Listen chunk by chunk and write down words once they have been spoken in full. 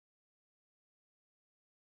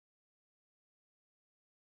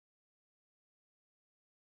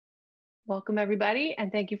Welcome everybody, and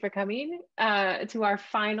thank you for coming to our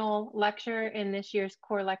final lecture in this year's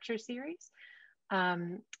core lecture series.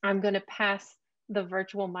 I'm going to pass the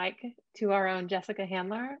virtual mic to our own Jessica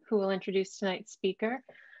Handler, who will introduce tonight's speaker.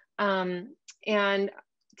 And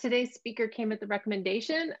today's speaker came at the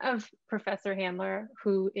recommendation of Professor Handler,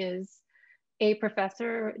 who is the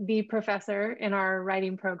professor in our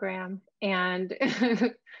writing program, and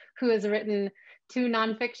who has written 2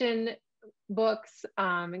 nonfiction books,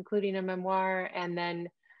 including a memoir, and then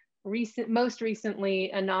most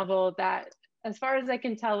recently a novel that, as far as I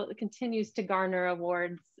can tell, it continues to garner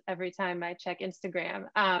awards every time I check Instagram,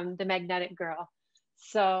 The Magnetic Girl.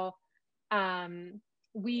 So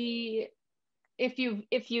if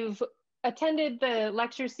you've attended the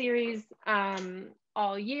lecture series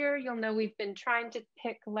all year, you'll know we've been trying to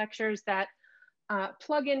pick lectures that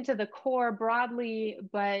plug into the core broadly,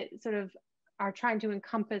 but sort of are trying to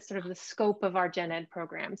encompass sort of the scope of our gen ed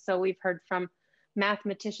program. So we've heard from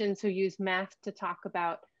mathematicians who use math to talk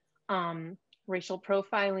about racial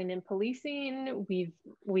profiling in policing.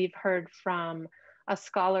 We've heard from a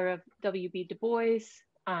scholar of W.B. Du Bois.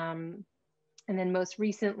 And then most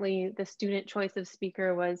recently, the student choice of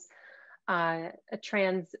speaker was a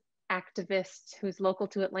trans activist who's local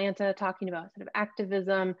to Atlanta, talking about sort of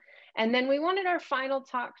activism. And then we wanted our final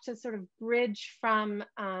talk to sort of bridge from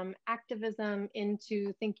activism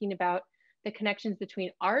into thinking about the connections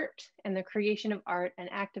between art and the creation of art and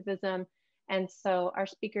activism. And so our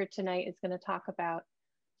speaker tonight is going to talk about,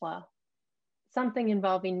 well, something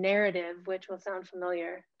involving narrative, which will sound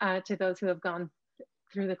familiar to those who have gone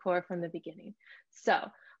through the core from the beginning. So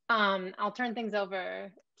I'll turn things over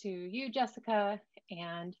to you, Jessica,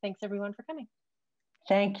 and thanks everyone for coming.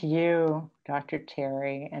 Thank you, Dr.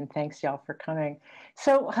 Terry, and thanks y'all for coming.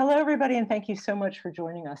 So hello everybody, and thank you so much for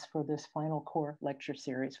joining us for this final core lecture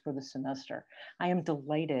series for the semester. I am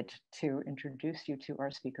delighted to introduce you to our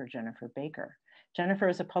speaker, Jennifer Baker. Jennifer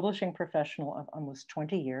is a publishing professional of almost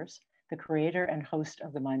 20 years, the creator and host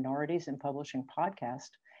of the Minorities in Publishing podcast,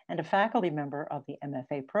 and a faculty member of the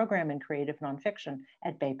MFA program in creative nonfiction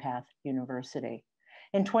at Bay Path University.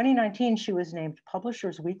 In 2019, she was named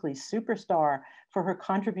Publishers Weekly Superstar for her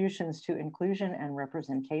contributions to inclusion and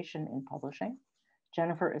representation in publishing.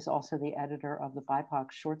 Jennifer is also the editor of the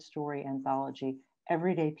BIPOC short story anthology,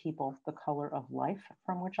 Everyday People, The Color of Life,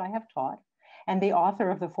 from which I have taught, and the author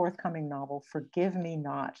of the forthcoming novel, Forgive Me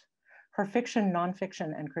Not. Her fiction,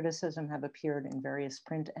 nonfiction, and criticism have appeared in various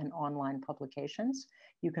print and online publications.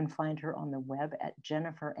 You can find her on the web at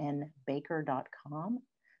jennifernbaker.com.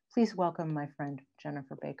 Please welcome my friend,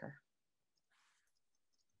 Jennifer Baker.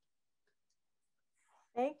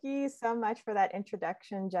 Thank you so much for that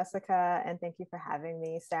introduction, Jessica, and thank you for having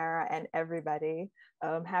me, Sarah, and everybody.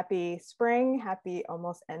 Happy spring, happy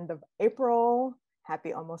almost end of April,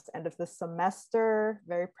 happy almost end of the semester.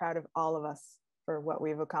 Very proud of all of us for what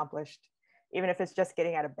we've accomplished, even if it's just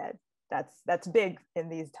getting out of bed. That's big in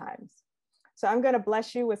these times. So I'm gonna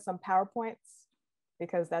bless you with some PowerPoints,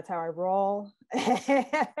 because that's how I roll.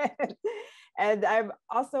 And I'm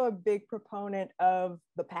also a big proponent of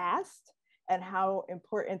the past and how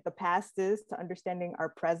important the past is to understanding our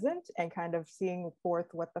present and kind of seeing forth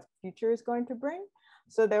what the future is going to bring.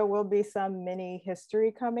 So there will be some mini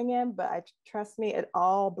history coming in, but trust me, it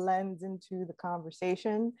all blends into the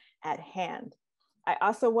conversation at hand. I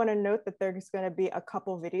also want to note that there's going to be a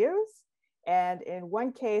couple videos. And in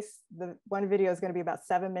one case, the one video is going to be about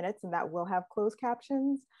 7 minutes, and that will have closed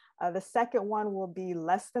captions. The second one will be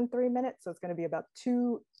less than 3 minutes, so it's going to be about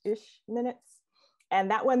 2-ish minutes. And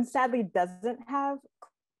that one sadly doesn't have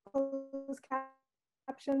closed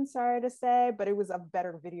captions, sorry to say, but it was of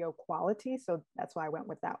better video quality, so that's why I went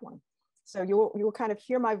with that one. So you will kind of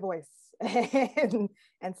hear my voice and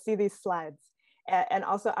see these slides. And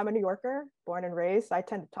also, I'm a New Yorker, born and raised, so I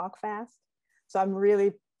tend to talk fast. So I'm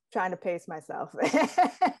really trying to pace myself,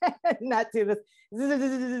 not do this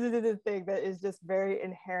thing that is just very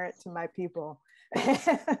inherent to my people.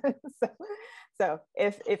 so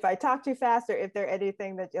if I talk too fast, or if there's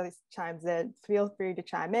anything that at least chimes in, feel free to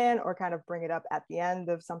chime in or kind of bring it up at the end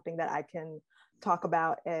of something that I can talk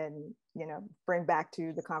about and bring back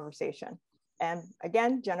to the conversation. And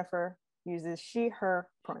again, Jennifer uses she, her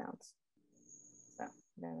pronouns. So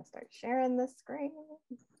I'm gonna start sharing the screen.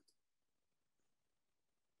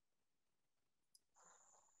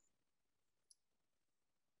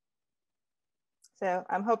 So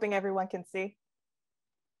I'm hoping everyone can see.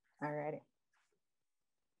 All righty.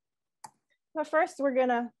 So first, we're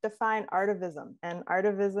gonna define artivism, and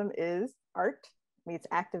artivism is art meets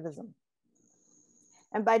activism.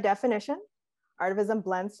 And by definition, artivism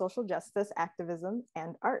blends social justice, activism,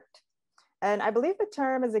 and art. And I believe the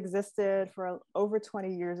term has existed for over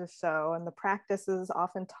 20 years or so, and the practice is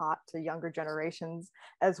often taught to younger generations,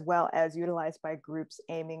 as well as utilized by groups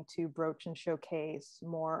aiming to broach and showcase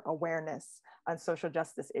more awareness on social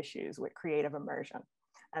justice issues with creative immersion.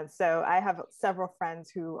 And so I have several friends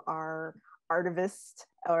who are artivists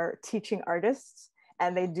or teaching artists,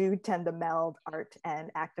 and they do tend to meld art and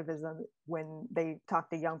activism when they talk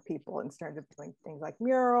to young people in terms of doing things like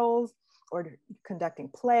murals or conducting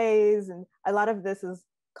plays. And a lot of this is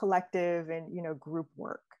collective and, you know, group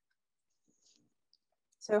work.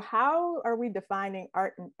 So how are we defining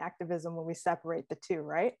art and activism when we separate the two,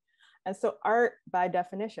 right? And so art, by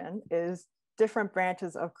definition, is different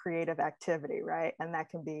branches of creative activity, right? And that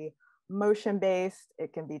can be motion-based,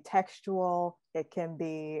 it can be textual, it can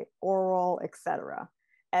be oral, etc.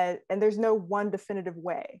 And there's no one definitive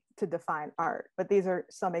way to define art, but these are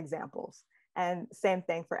some examples. And same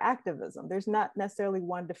thing for activism. There's not necessarily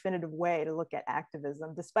one definitive way to look at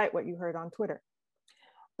activism, despite what you heard on Twitter.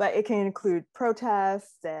 But it can include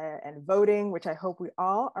protests and voting, which I hope we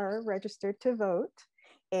all are registered to vote,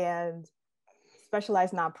 and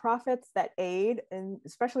specialized nonprofits that aid in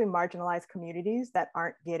especially marginalized communities that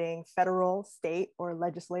aren't getting federal, state, or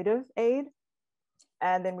legislative aid.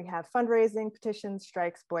 And then we have fundraising, petitions,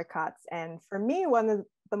 strikes, boycotts. And for me, one of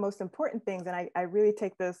the most important things, and I really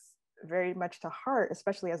take this very much to heart,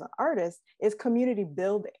 especially as an artist, is community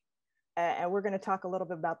building. And we're going to talk a little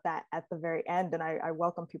bit about that at the very end. And I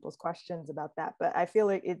welcome people's questions about that. But I feel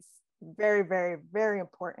like it's very, very, very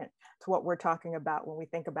important to what we're talking about when we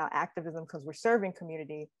think about activism, because we're serving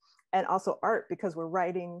community, and also art because we're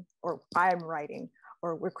writing, or I'm writing,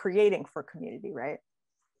 or we're creating for community, right?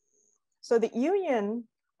 So the union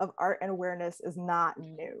of art and awareness is not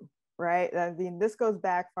new, right? I mean, this goes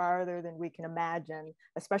back farther than we can imagine,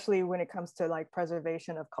 especially when it comes to like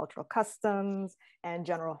preservation of cultural customs and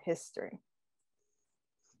general history.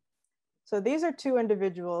 So these are two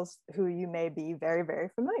individuals who you may be very, very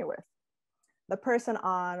familiar with. The person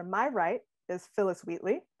on my right is Phyllis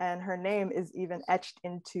Wheatley, and her name is even etched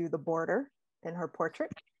into the border in her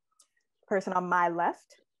portrait. The person on my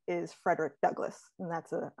left is Frederick Douglass, and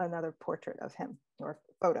that's another portrait of him, or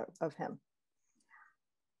photo of him.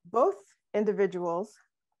 Both individuals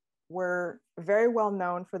were very well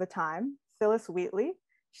known for the time. Phyllis Wheatley,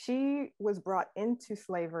 she was brought into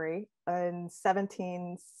slavery in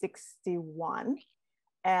 1761,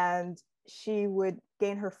 and she would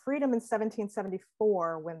gain her freedom in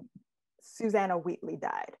 1774 when Susanna Wheatley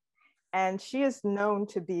died. And she is known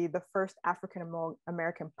to be the first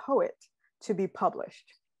African-American poet to be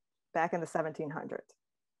published back in the 1700s.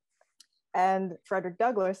 And Frederick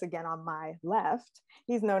Douglass, again on my left,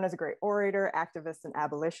 he's known as a great orator, activist, and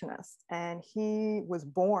abolitionist. And he was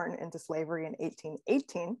born into slavery in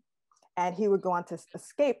 1818, and he would go on to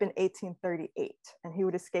escape in 1838. And he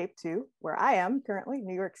would escape to where I am currently,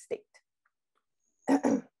 New York State.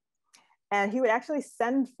 And he would actually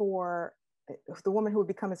send for the woman who would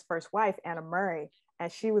become his first wife, Anna Murray, and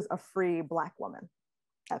she was a free Black woman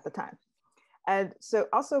at the time. And so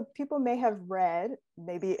also people may have read,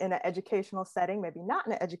 maybe in an educational setting, maybe not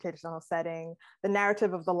in an educational setting, the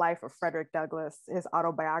narrative of the life of Frederick Douglass, his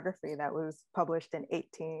autobiography that was published in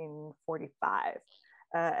 1845.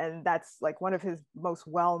 And that's like one of his most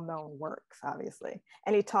well-known works, obviously.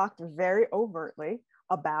 And he talked very overtly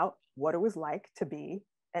about what it was like to be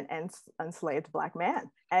an enslaved Black man,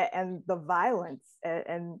 and the violence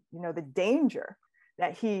and you know the danger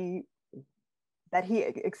that he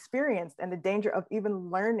experienced, and the danger of even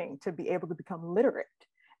learning to be able to become literate,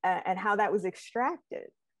 and how that was extracted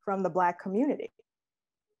from the Black community.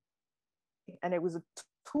 And it was a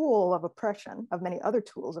tool of oppression, of many other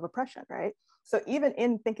tools of oppression, right? So even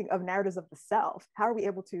in thinking of narratives of the self, how are we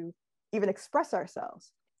able to even express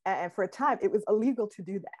ourselves? And for a time, it was illegal to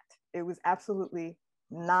do that. It was absolutely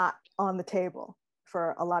not on the table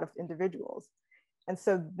for a lot of individuals. And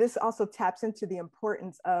so this also taps into the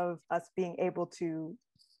importance of us being able to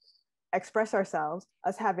express ourselves,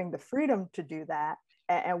 us having the freedom to do that,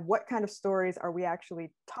 and what kind of stories are we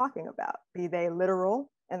actually talking about? Be they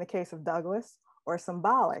literal in the case of Douglass, or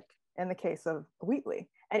symbolic in the case of Wheatley.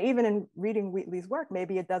 And even in reading Wheatley's work,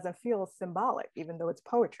 maybe it doesn't feel symbolic, even though it's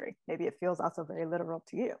poetry. Maybe it feels also very literal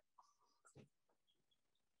to you.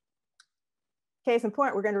 Case in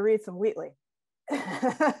point, we're going to read some Wheatley.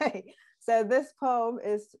 So this poem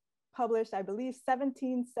is published, I believe,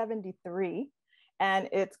 1773, and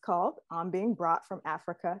it's called "I'm Being Brought from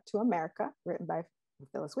Africa to America," written by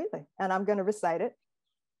Phyllis Wheatley. And I'm going to recite it.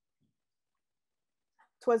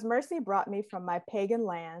 "'Twas mercy brought me from my pagan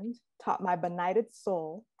land, taught my benighted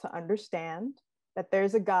soul to understand that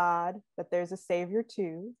there's a God, that there's a savior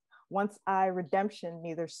too, once I redemption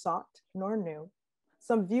neither sought nor knew.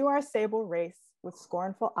 Some view our sable race with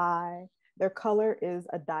scornful eye. Their color is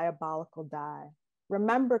a diabolical dye.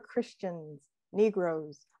 Remember Christians,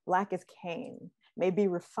 Negroes, black as Cain, may be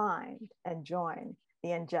refined and join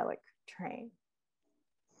the angelic train.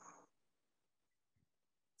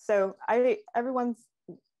 So everyone's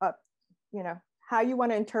up, how you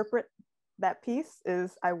want to interpret that piece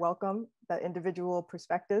is, I welcome the individual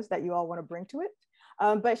perspectives that you all want to bring to it.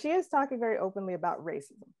 But she is talking very openly about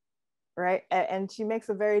racism, right? And she makes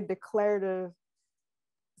a very declarative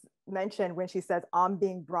mention when she says, I'm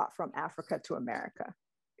being brought from Africa to America.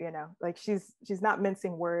 Like she's not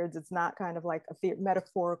mincing words. It's not kind of like a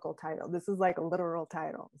metaphorical title. This is like a literal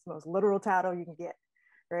title. It's the most literal title you can get,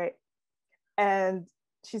 right? And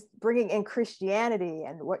she's bringing in Christianity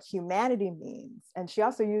and what humanity means. And she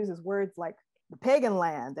also uses words like the pagan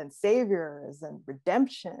land and saviors and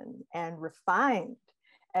redemption and refined.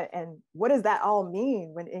 And what does that all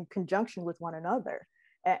mean when in conjunction with one another?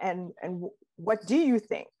 And what do you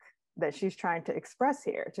think that she's trying to express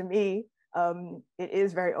here? To me, it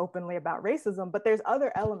is very openly about racism, but there's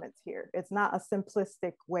other elements here. It's not a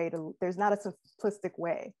simplistic way there's not a simplistic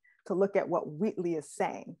way to look at what Wheatley is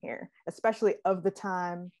saying here, especially of the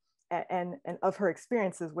time and of her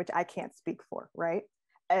experiences, which I can't speak for, right?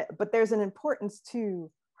 But there's an importance to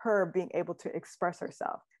her being able to express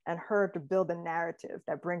herself and her to build a narrative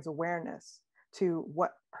that brings awareness to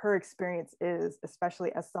what her experience is,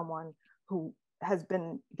 especially as someone who has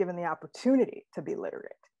been given the opportunity to be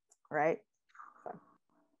literate, right?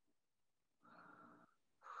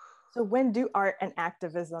 So when do art and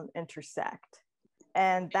activism intersect?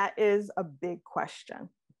 And that is a big question.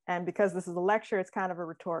 And because this is a lecture, it's kind of a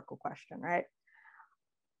rhetorical question, right?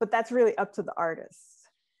 But that's really up to the artists.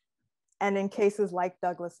 And in cases like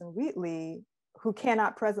Douglas and Wheatley, who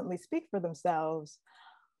cannot presently speak for themselves,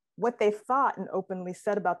 what they thought and openly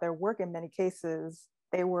said about their work in many cases,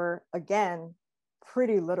 they were, again,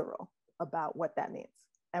 pretty literal about what that means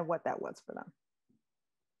and what that was for them.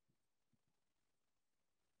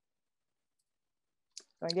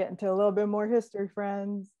 Going to get into a little bit more history,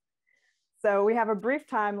 friends. So we have a brief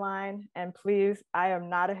timeline, and please, I am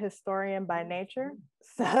not a historian by nature,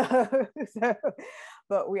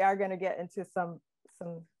 but we are going to get into some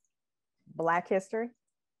Black history.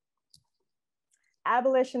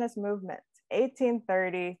 Abolitionist movement,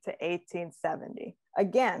 1830 to 1870.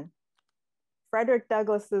 Again, Frederick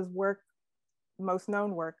Douglass's work, most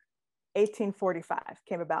known work, 1845,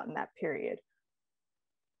 came about in that period.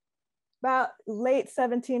 About late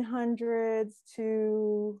 1700s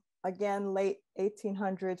to, again, late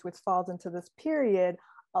 1800s, which falls into this period,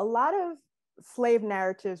 a lot of slave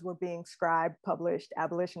narratives were being scribed, published.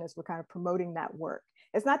 Abolitionists were kind of promoting that work.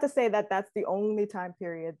 It's not to say that that's the only time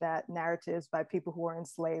period that narratives by people who were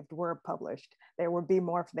enslaved were published. There would be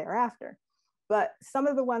more thereafter. But some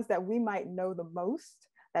of the ones that we might know the most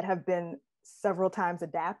that have been several times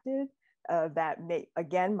adapted, that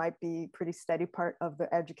might be pretty steady part of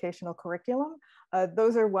the educational curriculum.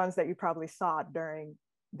 Those are ones that you probably saw during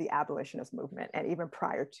the abolitionist movement and even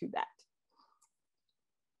prior to that.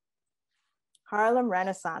 Harlem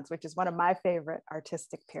Renaissance, which is one of my favorite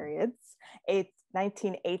artistic periods,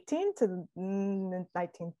 1918 to the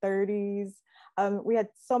 1930s. We had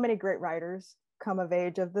so many great writers come of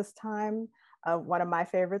age of this time. One of my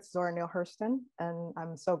favorites, Zora Neale Hurston, and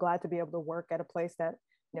I'm so glad to be able to work at a place that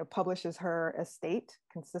publishes her estate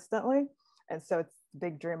consistently. And so it's a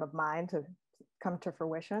big dream of mine to come to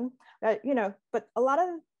fruition. But a lot of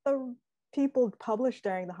the people published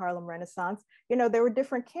during the Harlem Renaissance, there were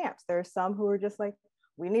different camps. There are some who were just like,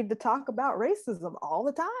 we need to talk about racism all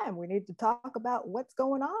the time. We need to talk about what's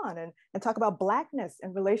going on and talk about Blackness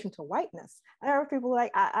in relation to whiteness. And there are people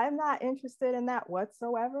like, I'm not interested in that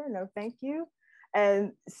whatsoever. No, thank you.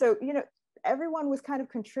 And so, everyone was kind of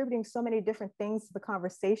contributing so many different things to the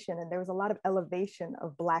conversation, and there was a lot of elevation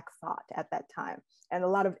of Black thought at that time and a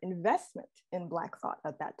lot of investment in Black thought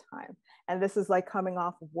at that time. And this is like coming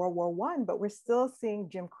off of World War I, but we're still seeing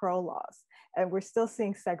Jim Crow laws, and we're still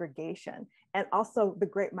seeing segregation, and also the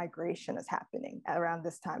Great Migration is happening around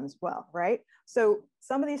this time as well, right? So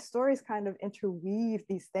some of these stories kind of interweave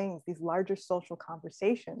these things, these larger social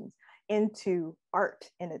conversations, into art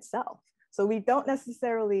in itself. So we don't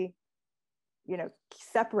necessarily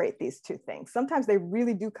separate these two things. Sometimes they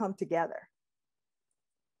really do come together.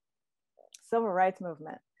 Civil rights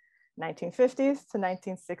movement, 1950s to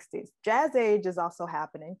 1960s. Jazz age is also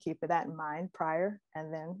happening, keep that in mind, prior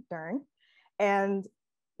and then during. And,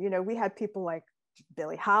 we had people like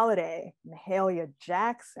Billie Holiday, Mahalia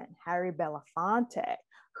Jackson, Harry Belafonte,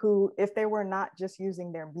 who, if they were not just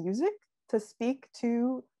using their music to speak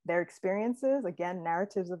to their experiences, again,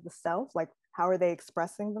 narratives of the self, like how are they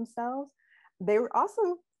expressing themselves? They were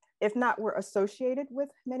also, if not were associated with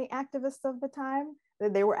many activists of the time,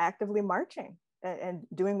 that they were actively marching and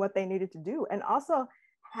doing what they needed to do, and also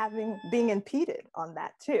being impeded on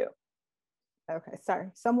that too. Okay, sorry,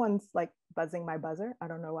 someone's like buzzing my buzzer. I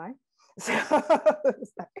don't know why. So,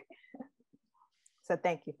 so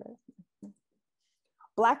thank you for this.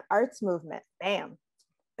 Black arts movement, bam.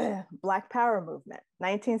 Black power movement,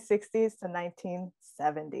 1960s to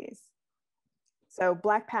 1970s. So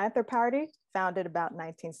Black Panther Party, founded about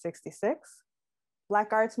 1966.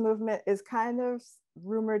 Black arts movement is kind of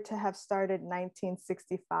rumored to have started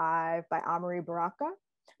 1965 by Amari Baraka,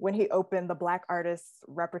 when he opened the Black Artists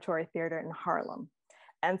Repertory Theater in Harlem.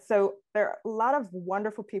 And so there are a lot of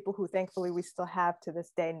wonderful people who thankfully we still have to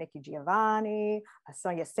this day: Nikki Giovanni,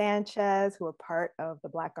 Sonia Sanchez, who are part of the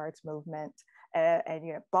Black arts movement, and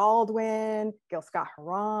you know, Baldwin, Gil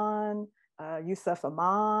Scott-Heron, Yusuf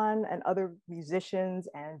Aman, and other musicians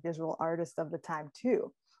and visual artists of the time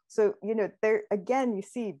too. So, you know, there again, you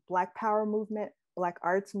see Black power movement, Black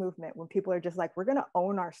arts movement, when people are just like, we're gonna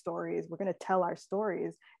own our stories, we're gonna tell our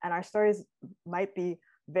stories, and our stories might be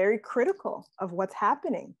very critical of what's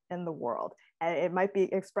happening in the world. And it might be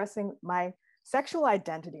expressing my sexual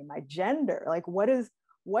identity, my gender, like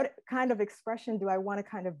what kind of expression do I want to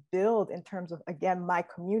kind of build in terms of, again, my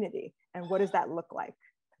community, and what does that look like?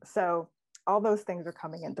 So all those things are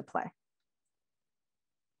coming into play.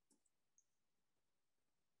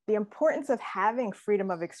 The importance of having freedom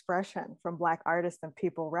of expression from Black artists and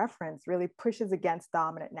people reference really pushes against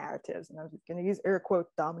dominant narratives. And I'm going to use air quote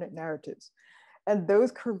dominant narratives. And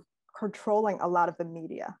those controlling a lot of the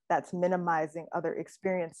media that's minimizing other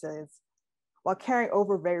experiences while carrying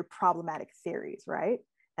over very problematic theories, right?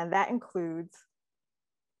 And that includes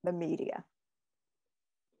the media.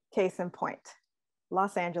 Case in point,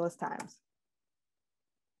 Los Angeles Times.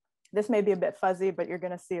 This may be a bit fuzzy, but you're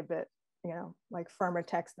gonna see a bit, you know, like firmer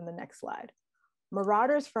text in the next slide.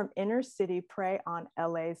 Marauders from inner city prey on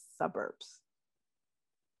LA's suburbs.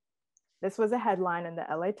 This was a headline in the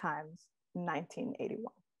LA Times in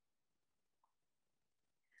 1981.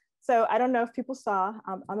 So I don't know if people saw,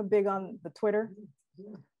 I'm a big on the Twitter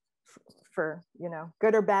for, you know,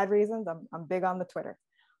 good or bad reasons. I'm big on the Twitter.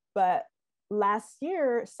 But last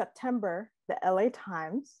year, September, the LA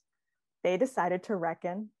Times, they decided to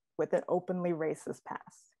reckon with an openly racist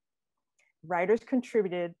past. Writers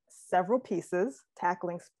contributed several pieces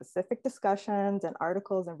tackling specific discussions and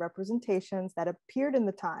articles and representations that appeared in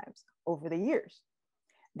the Times over the years.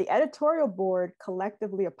 The editorial board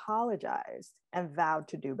collectively apologized and vowed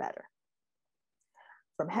to do better.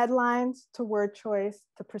 From headlines to word choice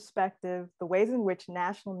to perspective, the ways in which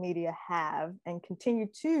national media have and continue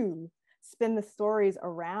to spin the stories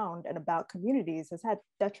around and about communities has had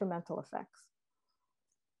detrimental effects.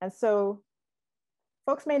 And so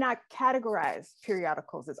folks may not categorize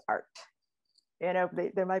periodicals as art. You know,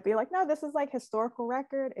 they might be like, no, this is like historical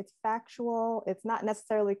record, it's factual, it's not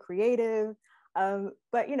necessarily creative.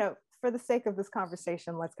 But, you know, for the sake of this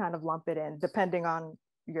conversation, let's kind of lump it in depending on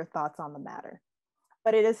your thoughts on the matter.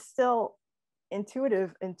 But it is still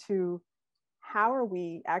intuitive into how are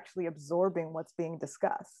we actually absorbing what's being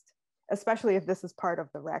discussed, especially if this is part of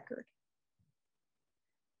the record.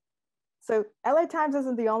 So LA Times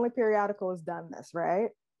isn't the only periodical that's done this, right?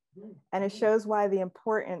 And it shows why the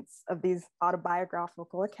importance of these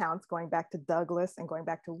autobiographical accounts, going back to Douglas and going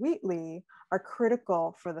back to Wheatley, are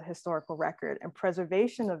critical for the historical record and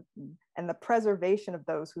the preservation of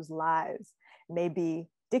those whose lives may be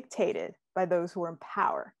dictated by those who are in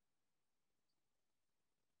power.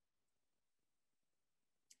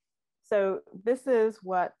 So this is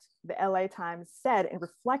what the LA Times said in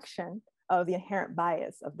reflection of the inherent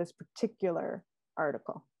bias of this particular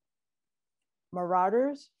article.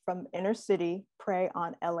 Marauders from inner city prey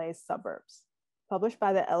on LA's suburbs, published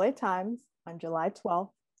by the LA Times on July 12,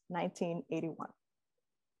 1981.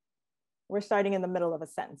 We're starting in the middle of a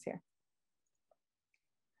sentence here.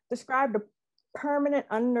 Described a permanent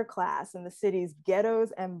underclass in the city's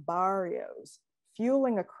ghettos and barrios,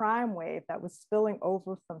 fueling a crime wave that was spilling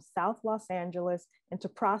over from South Los Angeles into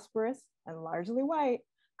prosperous and largely white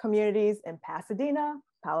communities in Pasadena,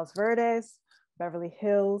 Palos Verdes, Beverly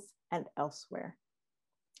Hills, and elsewhere.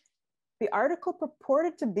 The article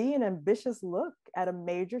purported to be an ambitious look at a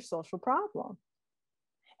major social problem,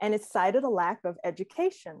 and it cited a lack of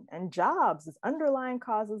education and jobs as underlying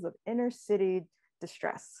causes of inner city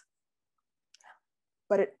distress.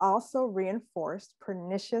 But it also reinforced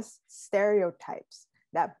pernicious stereotypes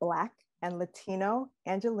that Black and Latino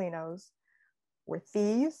Angelenos were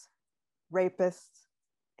thieves, rapists,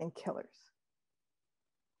 and killers.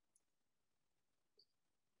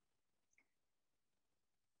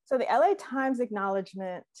 So the LA Times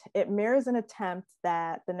acknowledgement, it mirrors an attempt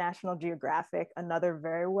that the National Geographic, another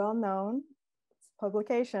very well-known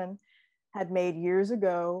publication, had made years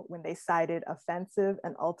ago when they cited offensive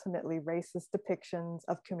and ultimately racist depictions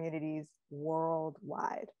of communities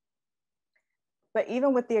worldwide. But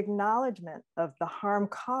even with the acknowledgement of the harm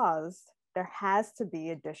caused, there has to be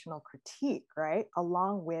additional critique, right?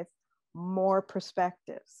 Along with more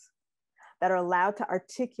perspectives that are allowed to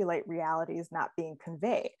articulate realities not being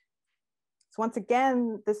conveyed. So once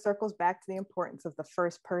again, this circles back to the importance of the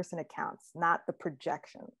first person accounts, not the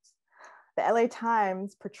projections. The LA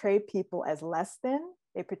Times portrayed people as less than,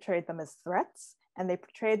 they portrayed them as threats, and they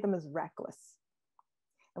portrayed them as reckless.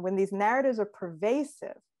 And when these narratives are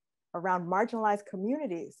pervasive around marginalized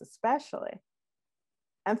communities, especially,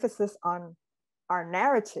 emphasis on our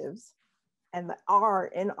narratives and the R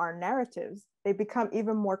in our narratives, they become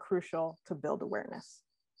even more crucial to build awareness.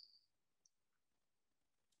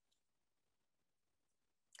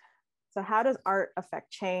 So how does art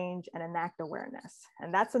affect change and enact awareness?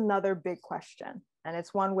 And that's another big question. And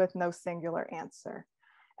it's one with no singular answer.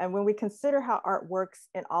 And when we consider how art works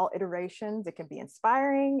in all iterations, it can be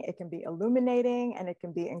inspiring, it can be illuminating, and it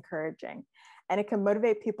can be encouraging. And it can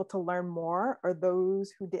motivate people to learn more, or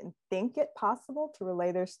those who didn't think it possible to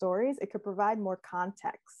relay their stories. It could provide more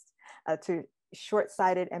context to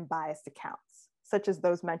short-sighted and biased accounts, such as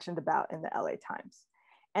those mentioned about in the LA Times.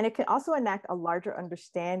 And it can also enact a larger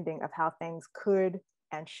understanding of how things could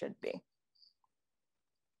and should be.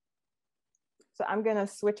 So I'm gonna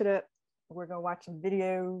switch it up. We're gonna watch a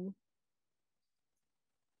video.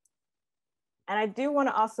 And I do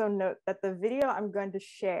wanna also note that the video I'm going to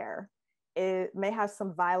share, it may have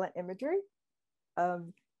some violent imagery.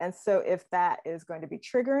 And so if that is going to be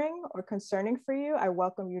triggering or concerning for you, I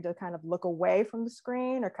welcome you to kind of look away from the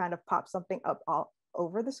screen or kind of pop something up all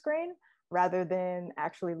over the screen, rather than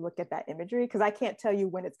actually look at that imagery, because I can't tell you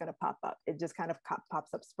when it's going to pop up. It just kind of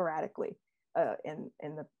pops up sporadically in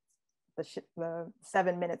the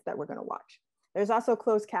 7 minutes that we're going to watch. There's also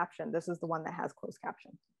closed caption. This is the one that has closed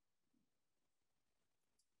caption.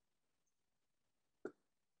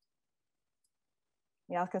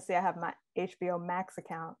 Y'all can see I have my HBO Max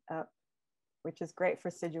account up, which is great for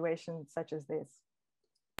situations such as this.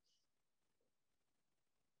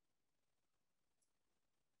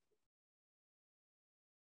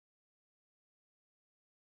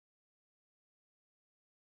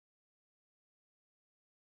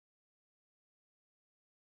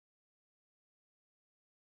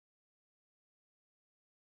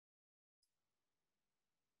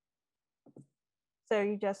 So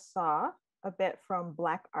you just saw a bit from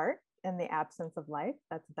Black Art in the Absence of Life.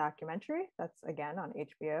 That's a documentary. That's again on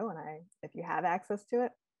HBO. And if you have access to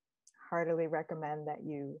it, heartily recommend that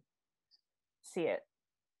you see it.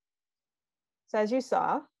 So as you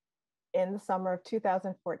saw, in the summer of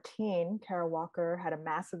 2014, Kara Walker had a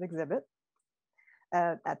massive exhibit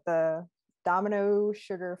at the Domino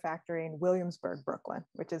Sugar Factory in Williamsburg, Brooklyn,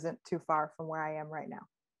 which isn't too far from where I am right now.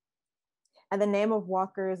 And the name of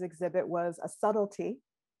Walker's exhibit was A Subtlety,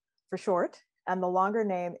 for short, and the longer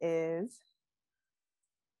name is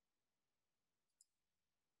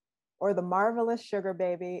Or the Marvelous Sugar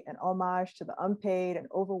Baby, an homage to the unpaid and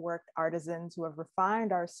overworked artisans who have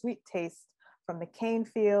refined our sweet taste from the cane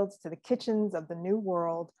fields to the kitchens of the New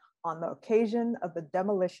World on the occasion of the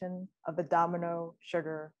demolition of the Domino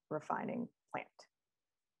Sugar Refining Plant.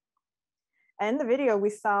 And in the video, we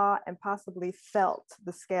saw and possibly felt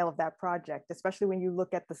the scale of that project, especially when you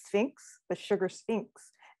look at the Sphinx, the sugar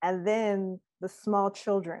Sphinx, and then the small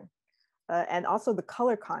children, and also the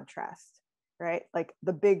color contrast, right? Like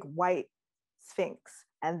the big white Sphinx,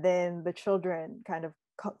 and then the children kind of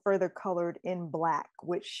further colored in black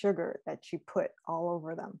with sugar that she put all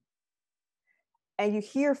over them. And you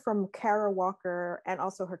hear from Kara Walker and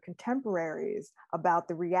also her contemporaries about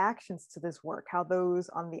the reactions to this work, how those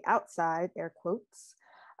on the outside, air quotes,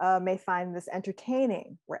 may find this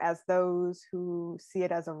entertaining, whereas those who see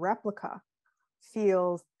it as a replica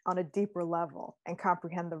feels on a deeper level and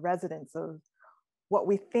comprehend the resonance of what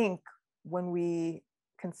we think when we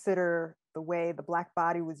consider the way the Black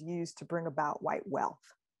body was used to bring about white wealth.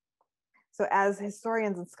 So as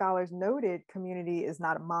historians and scholars noted, community is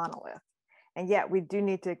not a monolith. And yet we do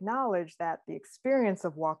need to acknowledge that the experience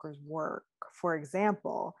of Walker's work, for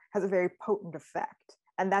example, has a very potent effect.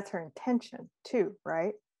 And that's her intention too,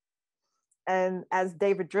 right? And as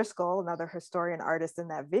David Driscoll, another historian artist in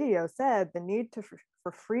that video, said, the need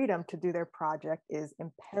for freedom to do their project is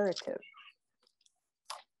imperative.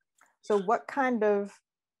 So what kind of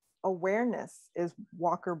awareness is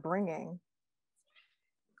Walker bringing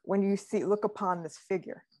when you look upon this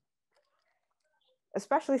figure?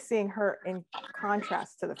 especially seeing her in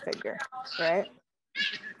contrast to the figure, right?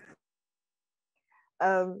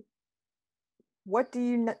 What do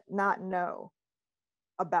you not know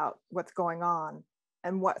about what's going on,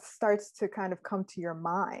 and what starts to kind of come to your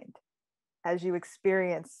mind as you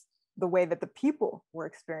experience the way that the people were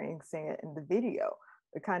experiencing it in the video,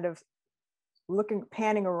 the kind of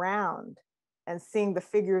panning around and seeing the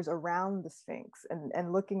figures around the Sphinx,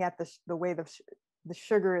 and looking at the way the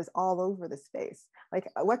sugar is all over the space. Like,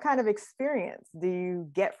 what kind of experience do you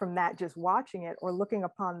get from that, just watching it or looking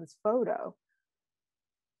upon this photo?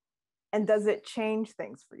 And does it change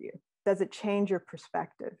things for you? Does it change your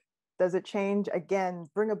perspective? Does it change, again,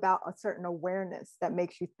 bring about a certain awareness that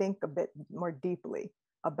makes you think a bit more deeply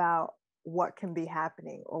about what can be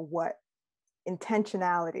happening, or what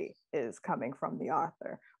intentionality is coming from the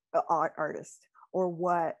artist, or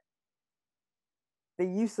what the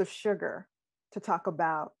use of sugar to talk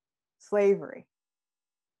about slavery?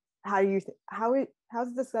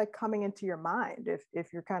 How's this like coming into your mind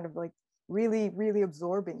if you're kind of like really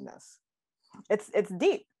absorbing this? It's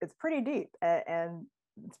deep. It's pretty deep, and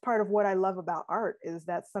it's part of what I love about art, is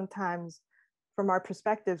that sometimes from our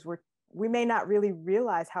perspectives we may not really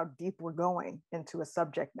realize how deep we're going into a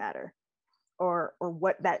subject matter, or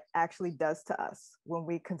what that actually does to us when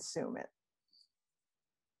we consume it.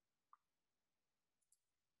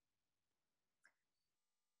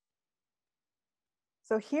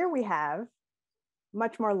 So here we have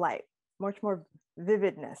much more light, much more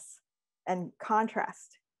vividness and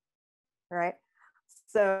contrast, right?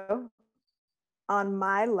 So on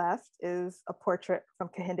my left is a portrait from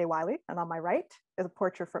Kehinde Wiley, and on my right is a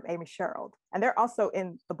portrait from Amy Sherald. And they're also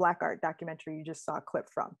in the Black Art documentary you just saw a clip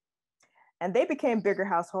from. And they became bigger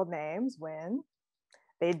household names when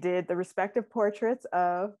they did the respective portraits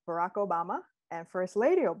of Barack Obama and First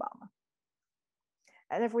Lady Obama.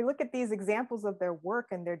 And if we look at these examples of their work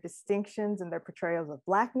and their distinctions and their portrayals of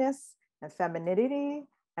Blackness and femininity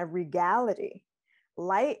and regality,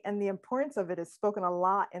 light and the importance of it is spoken a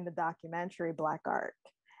lot in the documentary Black Art.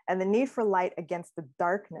 And the need for light against the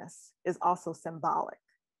darkness is also symbolic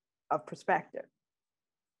of perspective.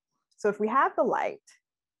 So if we have the light,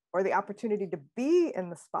 or the opportunity to be in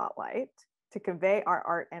the spotlight to convey our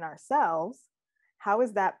art and ourselves, how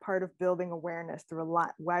is that part of building awareness through a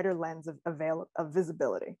wider lens of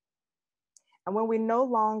visibility? And when we no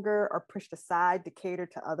longer are pushed aside to cater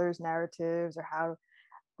to others' narratives,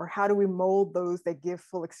 or how do we mold those that give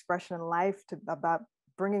full expression in life about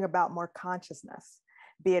bringing about more consciousness,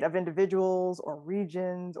 be it of individuals or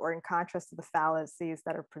regions, or in contrast to the fallacies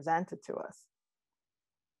that are presented to us?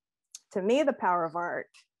 To me, the power of art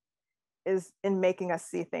is in making us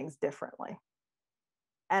see things differently.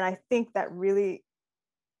 And I think that really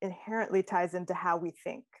inherently ties into how we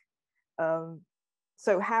think.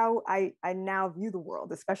 So how I now view the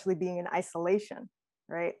world, especially being in isolation,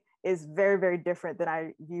 right, is very, very different than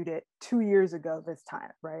I viewed it 2 years ago this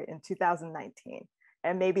time, right, in 2019.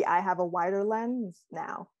 And maybe I have a wider lens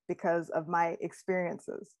now because of my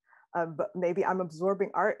experiences. But maybe I'm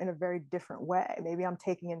absorbing art in a very different way. Maybe I'm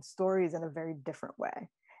taking in stories in a very different way.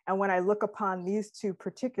 And when I look upon these two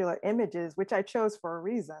particular images, which I chose for a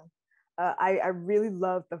reason, I really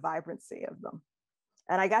love the vibrancy of them.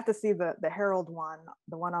 And I got to see the Herald one,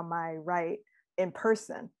 the one on my right, in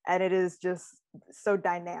person. And it is just so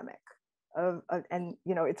dynamic. And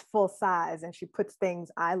you know, it's full size, and she puts things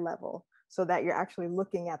eye level so that you're actually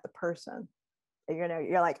looking at the person. You know,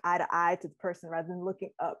 you're like eye to eye to the person rather than looking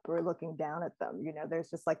up or looking down at them. You know, there's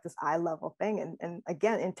just like this eye level thing. And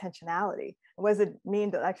again, intentionality. What does it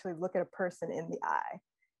mean to actually look at a person in the eye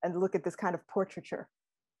and look at this kind of portraiture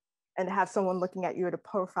and have someone looking at you at a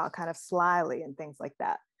profile kind of slyly and things like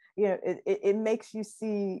that? You know, it makes you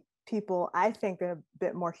see people, I think, in a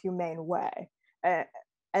bit more humane way.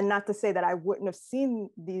 And not to say that I wouldn't have seen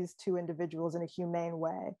these two individuals in a humane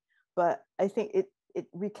way, but I think it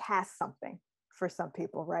recasts something for some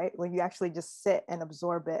people, right? When you actually just sit and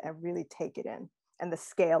absorb it and really take it in, and the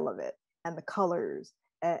scale of it and the colors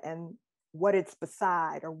and what it's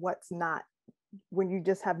beside or what's not, when you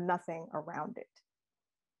just have nothing around it.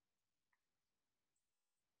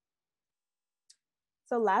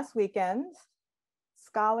 So last weekend,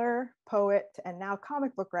 scholar, poet, and now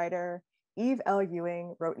comic book writer Eve L.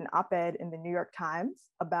 Ewing wrote an op-ed in the New York Times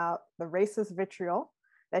about the racist vitriol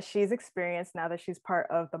that she's experienced now that she's part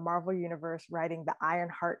of the Marvel Universe writing the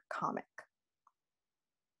Ironheart comic.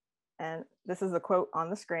 And this is a quote on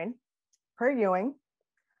the screen. Per Ewing,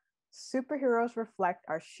 superheroes reflect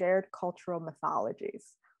our shared cultural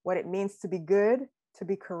mythologies, what it means to be good, to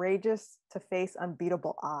be courageous, to face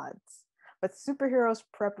unbeatable odds. But superheroes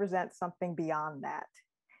represent something beyond that.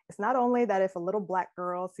 It's not only that if a little Black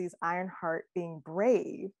girl sees Ironheart being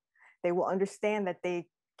brave, they will understand that they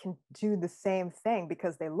can do the same thing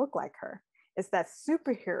because they look like her. It's that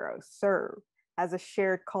superheroes serve as a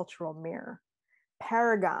shared cultural mirror,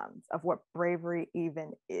 paragons of what bravery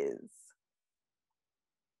even is.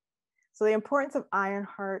 So the importance of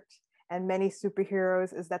Ironheart and many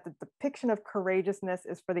superheroes is that the depiction of courageousness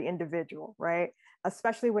is for the individual, right?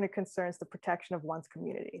 Especially when it concerns the protection of one's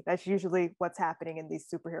community. That's usually what's happening in these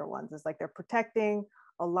superhero ones, is like they're protecting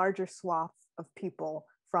a larger swath of people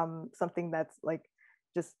from something that's like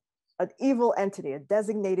just an evil entity, a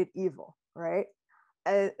designated evil, right?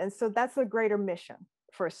 And so that's a greater mission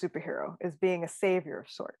for a superhero, is being a savior of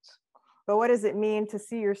sorts. But what does it mean to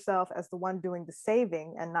see yourself as the one doing the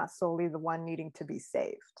saving and not solely the one needing to be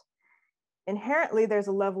saved? Inherently, there's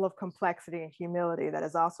a level of complexity and humility that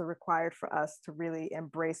is also required for us to really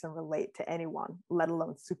embrace and relate to anyone, let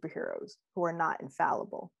alone superheroes who are not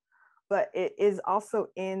infallible. But it is also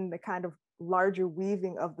in the kind of larger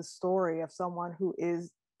weaving of the story of someone who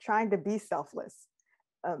is trying to be selfless,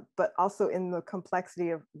 but also in the complexity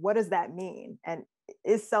of what does that mean? And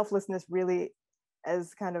is selflessness really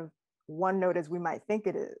as kind of one note as we might think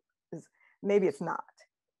it is? Maybe it's not.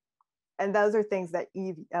 And those are things that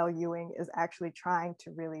Eve L. Ewing is actually trying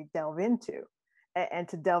to really delve into, and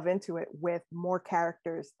to delve into it with more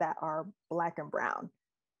characters that are Black and brown,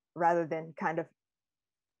 rather than kind of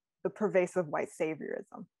the pervasive white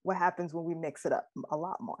saviorism. What happens when we mix it up a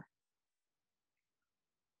lot more?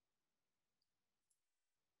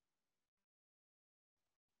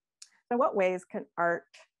 So what ways can art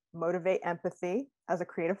motivate empathy as a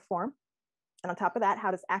creative form? And on top of that,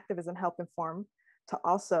 how does activism help inform to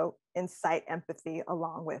also incite empathy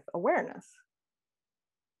along with awareness?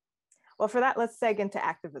 Well, for that, let's seg into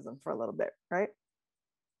activism for a little bit, right?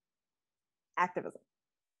 Activism.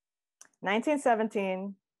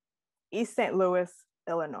 1917, East St. Louis,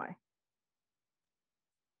 Illinois.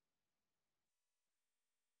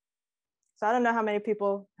 So I don't know how many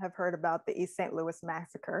people have heard about the East St. Louis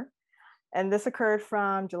massacre. And this occurred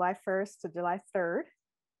from July 1st to July 3rd.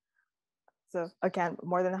 So again,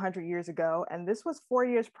 more than 100 years ago. And this was 4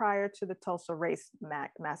 years prior to the Tulsa Race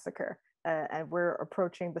Massacre. And we're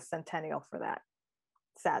approaching the centennial for that,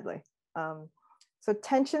 sadly. So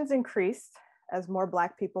tensions increased as more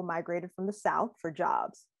Black people migrated from the South for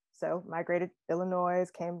jobs. So migrated Illinois,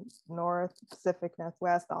 came north, Pacific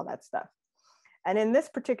Northwest, all that stuff. And in this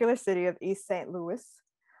particular city of East St. Louis,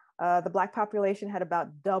 the Black population had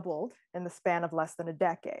about doubled in the span of less than a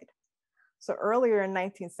decade. So earlier in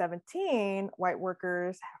 1917, white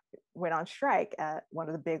workers went on strike at one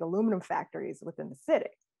of the big aluminum factories within the city.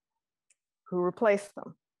 Who replaced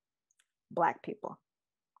them? Black people.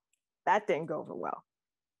 That didn't go over well.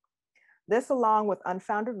 This, along with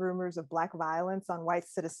unfounded rumors of Black violence on white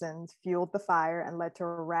citizens, fueled the fire and led to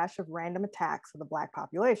a rash of random attacks of the Black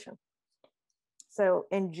population. So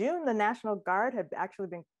in June, the National Guard had actually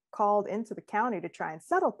been called into the county to try and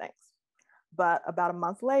settle things. But about a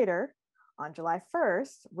month later, on July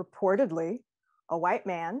 1st, reportedly, a white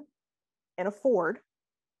man in a Ford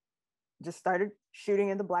just started shooting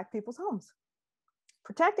into Black people's homes.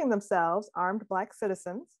 Protecting themselves, armed Black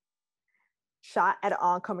citizens shot at an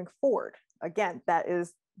oncoming Ford. Again, that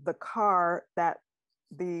is the car that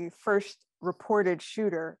the first reported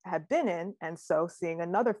shooter had been in. And so seeing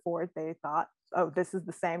another Ford, they thought, oh, this is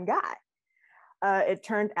the same guy. It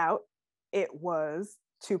turned out it was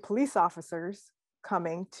two police officers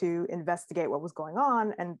coming to investigate what was going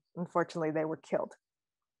on. And unfortunately, they were killed.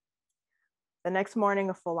 The next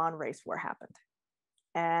morning, a full-on race war happened.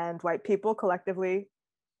 And white people collectively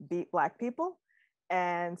beat Black people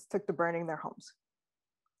and took to burning their homes.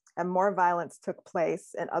 And more violence took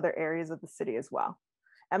place in other areas of the city as well.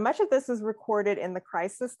 And much of this is recorded in the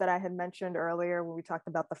crisis that I had mentioned earlier when we talked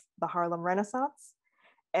about the Harlem Renaissance.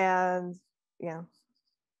 And, you know,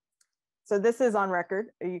 so this is on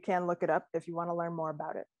record. You can look it up if you want to learn more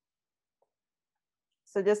about it.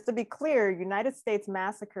 So just to be clear, United States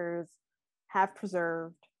massacres have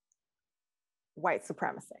preserved white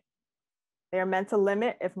supremacy. They are meant to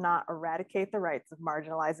limit, if not eradicate, the rights of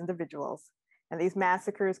marginalized individuals. And these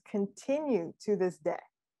massacres continue to this day,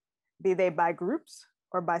 be they by groups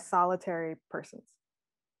or by solitary persons.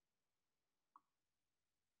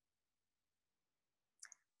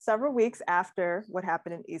 Several weeks after what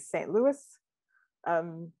happened in East St. Louis,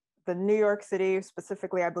 the New York City,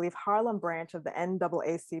 specifically, I believe, Harlem branch of the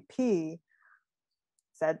NAACP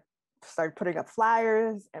started putting up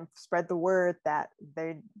flyers and spread the word that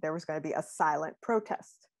there was going to be a silent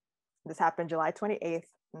protest. This happened July 28th,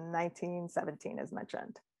 1917, as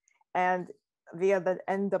mentioned. And via the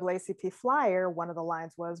NAACP flyer, one of the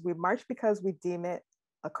lines was, "We march because we deem it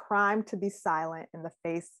a crime to be silent in the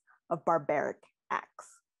face of barbaric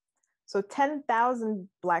acts." So 10,000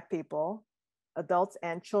 Black people, adults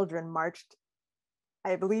and children, marched,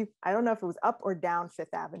 I believe, I don't know if it was up or down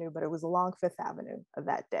Fifth Avenue, but it was along Fifth Avenue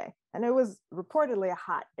that day. And it was reportedly a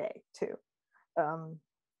hot day too.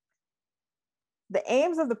 The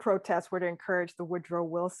aims of the protests were to encourage the Woodrow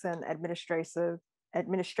Wilson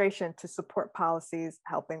administration to support policies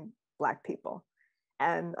helping Black people.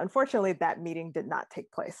 And unfortunately, that meeting did not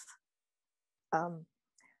take place.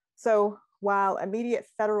 So while immediate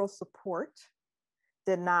federal support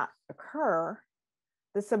did not occur,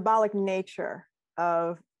 the symbolic nature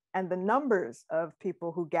of and the numbers of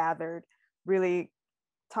people who gathered really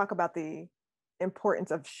talk about the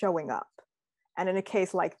importance of showing up. And in a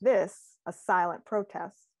case like this, a silent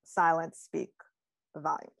protest, silence speak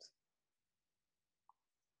volumes.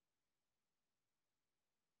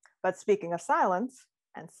 But speaking of silence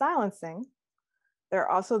and silencing, there are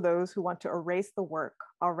also those who want to erase the work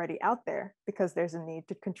already out there because there's a need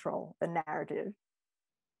to control the narrative.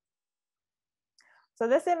 So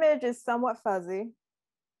this image is somewhat fuzzy,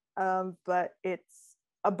 but it's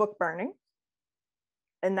a book burning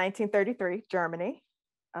in 1933, Germany,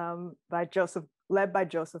 led by Joseph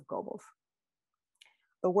Goebbels.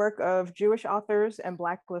 The work of Jewish authors and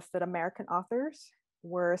blacklisted American authors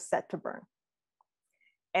were set to burn.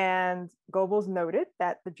 And Goebbels noted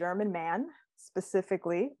that the German man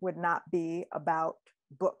specifically would not be about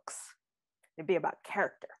books, it'd be about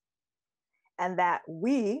character. And that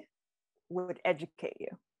we would educate you.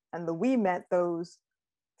 And the we meant those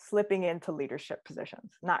slipping into leadership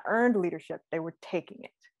positions, not earned leadership, they were taking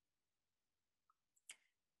it.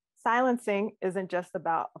 Silencing isn't just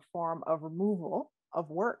about a form of removal of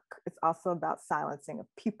work, it's also about silencing of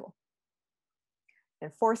people.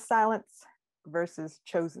 Enforced silence versus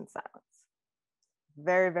chosen silence.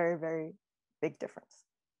 Very, very, very big difference.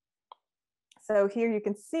 So here you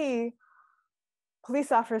can see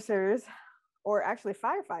police officers, or actually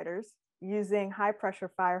firefighters, using high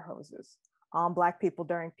pressure fire hoses on Black people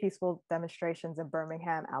during peaceful demonstrations in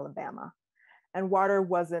Birmingham, Alabama. And water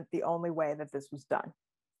wasn't the only way that this was done.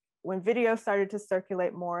 When video started to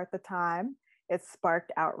circulate more at the time, it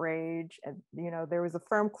sparked outrage, and there was a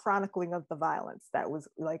firm chronicling of the violence that was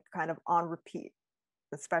like kind of on repeat,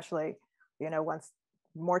 especially once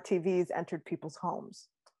more TVs entered people's homes.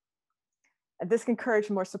 And this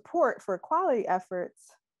encouraged more support for equality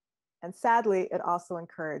efforts, and sadly, it also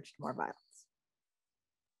encouraged more violence.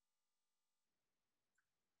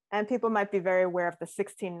 And people might be very aware of the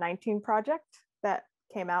 1619 project that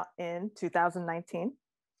came out in 2019.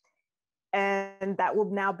 And that will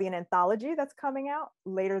now be an anthology that's coming out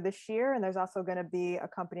later this year. And there's also going to be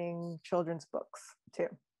accompanying children's books too.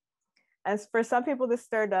 And for some people, this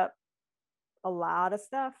stirred up a lot of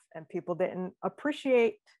stuff, and people didn't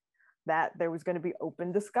appreciate that there was going to be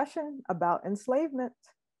open discussion about enslavement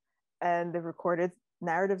and the recorded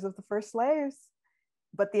narratives of the first slaves.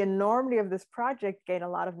 But the enormity of this project gained a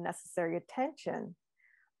lot of necessary attention,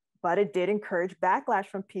 but it did encourage backlash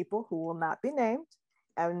from people who will not be named,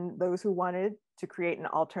 and those who wanted to create an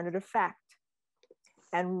alternative fact.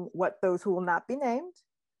 And what those who will not be named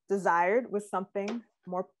desired was something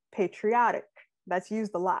more patriotic. That's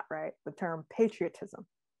used a lot, right? The term patriotism.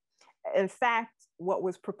 In fact, what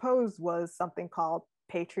was proposed was something called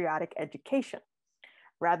patriotic education,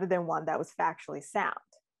 rather than one that was factually sound.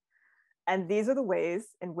 And these are the ways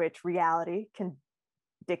in which reality can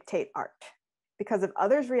dictate art. Because if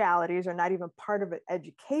others' realities are not even part of an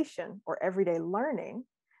education or everyday learning,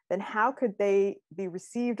 then how could they be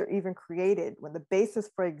received or even created when the basis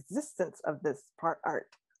for existence of this part art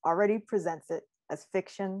already presents it as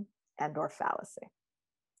fiction and or fallacy?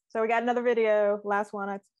 So we got another video, last one,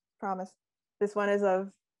 I promise. This one is of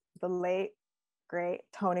the late, great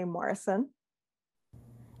Toni Morrison.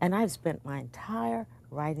 And I've spent my entire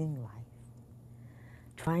writing life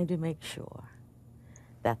trying to make sure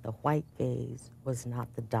that the white gaze was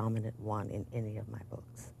not the dominant one in any of my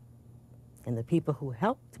books. And the people who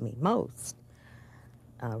helped me most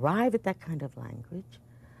arrive at that kind of language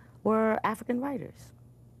were African writers.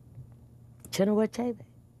 Chinua Achebe,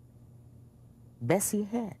 Bessie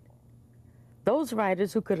Head, those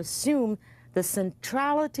writers who could assume the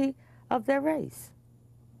centrality of their race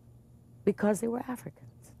because they were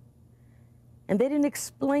Africans. And they didn't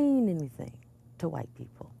explain anything to white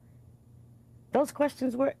people. Those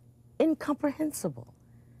questions were incomprehensible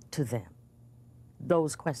to them.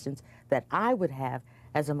 Those questions that I would have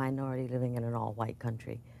as a minority living in an all-white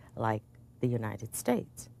country like the United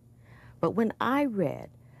States. But when I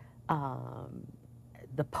read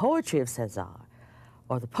the poetry of Cesar,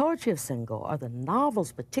 or the poetry of Senghor, or the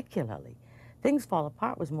novels particularly, Things Fall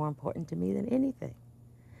Apart was more important to me than anything.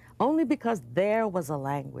 Only because there was a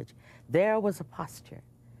language, there was a posture,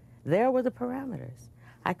 there were the parameters.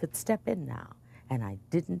 I could step in now, and I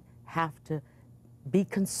didn't have to be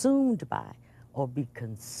consumed by or be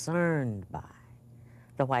concerned by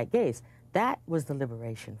the white gaze. That was the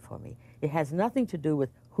liberation for me. It has nothing to do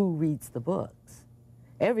with who reads the books.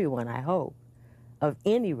 Everyone, I hope, of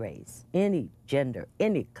any race, any gender,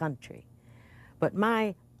 any country. But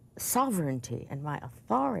my sovereignty and my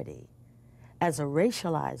authority as a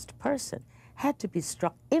racialized person had to be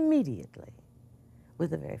struck immediately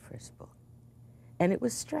with the very first book. And it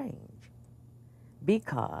was strange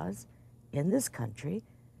because in this country,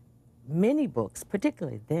 many books,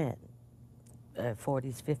 particularly then,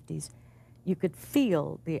 40s, 50s, you could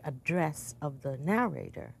feel the address of the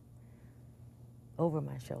narrator over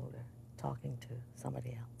my shoulder, talking to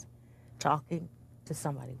somebody else, talking to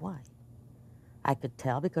somebody white. I could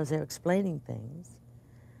tell because they're explaining things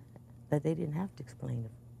that they didn't have to explain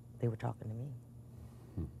if they were talking to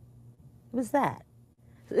me. It was that.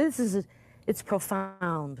 So it's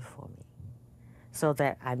profound for me. So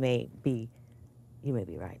that I may be, you may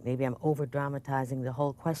be right, maybe I'm over-dramatizing the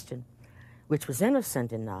whole question, which was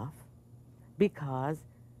innocent enough because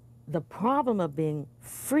the problem of being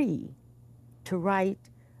free to write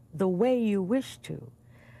the way you wish to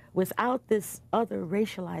without this other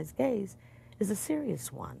racialized gaze is a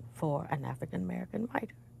serious one for an African-American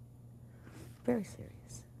writer. Very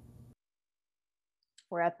serious.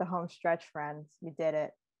 We're at the home stretch, friends. You did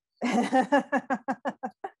it.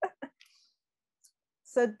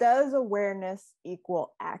 So does awareness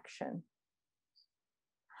equal action?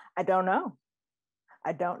 I don't know.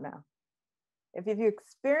 I don't know. If you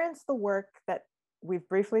experience the work that we've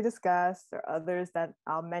briefly discussed or others that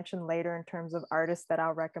I'll mention later in terms of artists that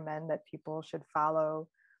I'll recommend that people should follow,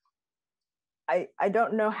 I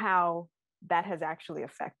don't know how that has actually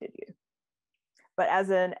affected you. But as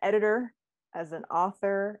an editor, as an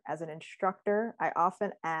author, as an instructor, I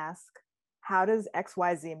often ask, how does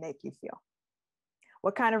XYZ make you feel?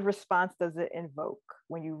 What kind of response does it invoke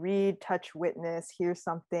when you read, touch, witness, hear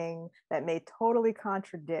something that may totally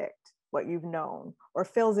contradict what you've known or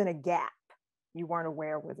fills in a gap you weren't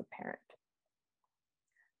aware was apparent?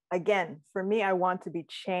 Again, for me, I want to be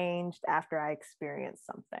changed after I experience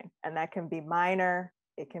something. And that can be minor,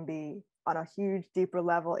 it can be on a huge, deeper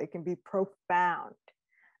level, it can be profound.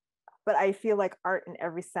 But I feel like art in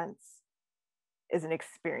every sense is an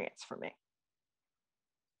experience for me.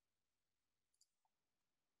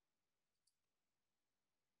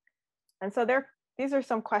 And so these are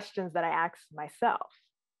some questions that I ask myself.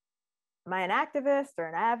 Am I an activist or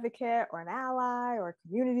an advocate or an ally or a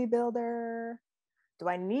community builder? Do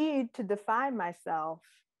I need to define myself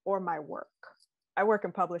or my work? I work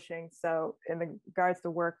in publishing, so in regards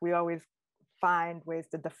to work, we always find ways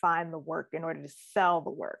to define the work in order to sell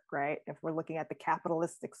the work, right? If we're looking at the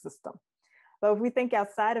capitalistic system. But if we think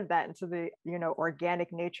outside of that into the,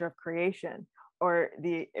 organic nature of creation or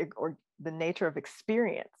the nature of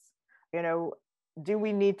experience, do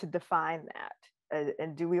we need to define that?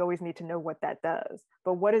 And do we always need to know what that does?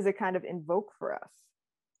 But what does it kind of invoke for us?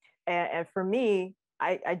 And for me,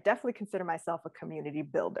 I definitely consider myself a community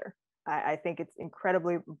builder. I think it's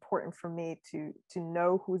incredibly important for me to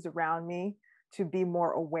know who's around me, to be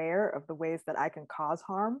more aware of the ways that I can cause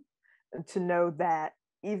harm, and to know that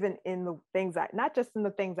even in the things not just in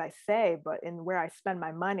the things I say, but in where I spend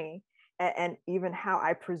my money and even how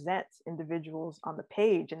I present individuals on the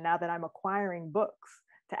page. And now that I'm acquiring books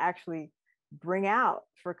to actually bring out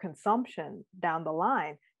for consumption down the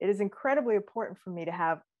line, it is incredibly important for me to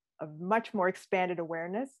have a much more expanded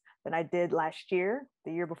awareness than I did last year,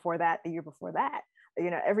 the year before that, the year before that.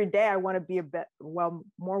 Every day I want to be a bit more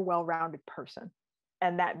well-rounded person.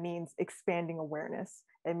 And that means expanding awareness.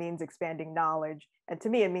 It means expanding knowledge. And to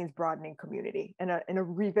me, it means broadening community in a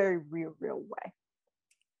very real way.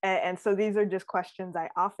 And so these are just questions I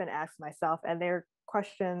often ask myself, and they're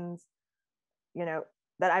questions,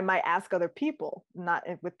 that I might ask other people, not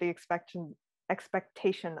with the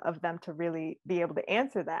expectation of them to really be able to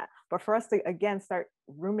answer that, but for us to, again, start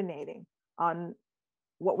ruminating on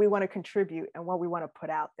what we want to contribute and what we want to put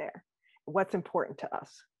out there, what's important to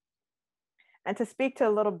us. And to speak to a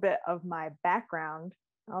little bit of my background,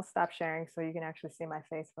 I'll stop sharing so you can actually see my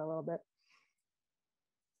face for a little bit.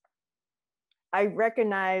 I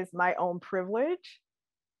recognize my own privilege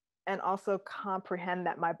and also comprehend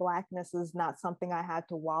that my Blackness is not something I had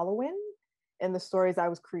to wallow in the stories I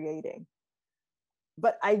was creating.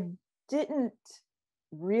 But I didn't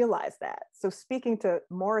realize that. So speaking to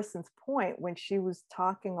Morrison's point, when she was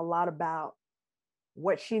talking a lot about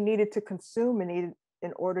what she needed to consume and needed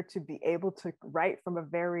in order to be able to write from a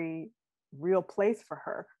very real place for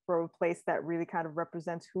her, for a place that really kind of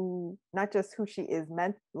represents who, not just who she is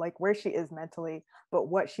like where she is mentally, but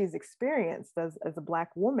what she's experienced as a Black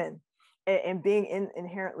woman and being in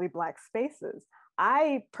inherently Black spaces.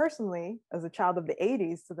 I personally, as a child of the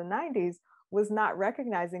 80s to the 90s, was not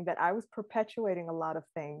recognizing that I was perpetuating a lot of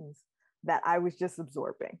things that I was just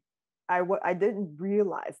absorbing. I didn't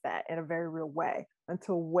realize that in a very real way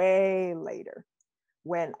until way later,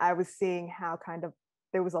 when I was seeing how kind of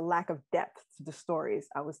there was a lack of depth to the stories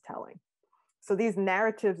I was telling. So these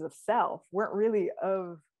narratives of self weren't really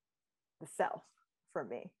of the self for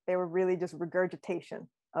me. They were really just regurgitation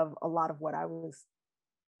of a lot of what I was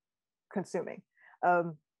consuming.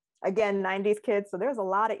 Again, 90s kids, so there's a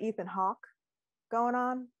lot of Ethan Hawke going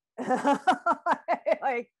on.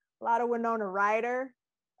 Like a lot of Winona Ryder,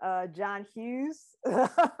 John Hughes.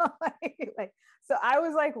 So I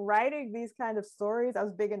was like writing these kind of stories. I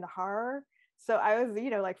was big into horror. So I was,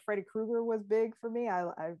 like Freddy Krueger was big for me.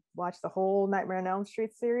 I watched the whole Nightmare on Elm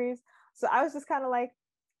Street series. So I was just kind of like,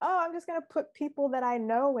 oh, I'm just going to put people that I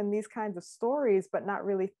know in these kinds of stories, but not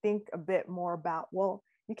really think a bit more about, well,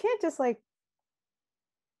 you can't just like,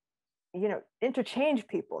 interchange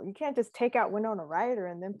people. You can't just take out Winona Ryder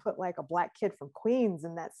and then put like a Black kid from Queens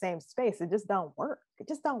in that same space. It just don't work. It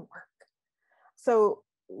just don't work. So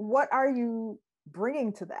what are you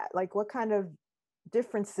bringing to that? Like what kind of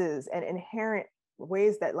differences and inherent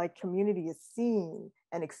ways that like community is seen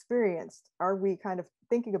and experienced are we kind of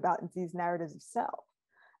thinking about in these narratives of self?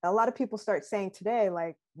 And a lot of people start saying today,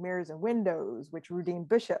 like mirrors and windows, which Rudine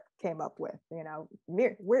Bishop came up with,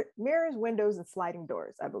 mirrors, windows, and sliding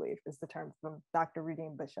doors, I believe is the term from Dr.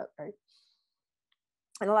 Rudine Bishop, right?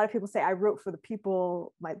 And a lot of people say I wrote for the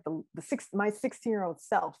people, my 16-year-old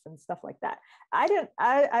self and stuff like that. I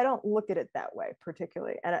don't look at it that way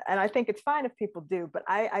particularly. And I think it's fine if people do, but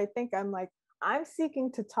I think I'm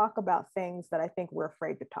seeking to talk about things that I think we're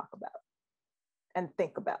afraid to talk about and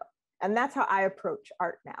think about. And that's how I approach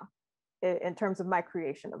art now in terms of my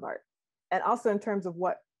creation of art. And also in terms of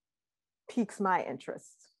what piques my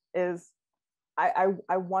interest is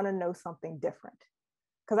I want to know something different.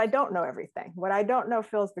 Because I don't know everything. What I don't know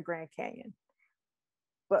fills the Grand Canyon.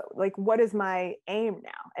 But like, what is my aim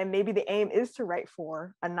now? And maybe the aim is to write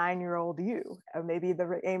for a 9-year-old you. Or maybe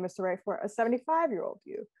the aim is to write for a 75-year-old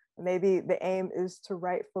you. Or maybe the aim is to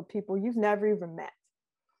write for people you've never even met.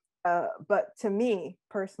 But to me,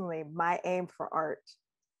 personally, my aim for art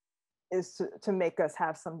is to make us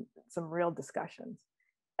have some real discussions.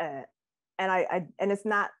 And it's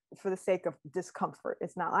not for the sake of discomfort.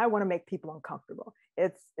 It's not, I want to make people uncomfortable.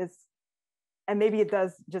 And maybe it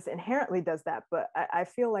does just inherently does that, but I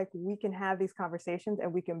feel like we can have these conversations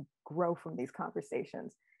and we can grow from these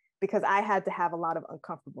conversations, because I had to have a lot of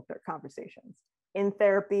uncomfortable conversations in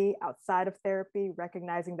therapy, outside of therapy,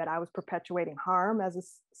 recognizing that I was perpetuating harm as a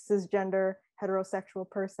cisgender heterosexual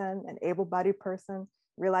person, an able-bodied person,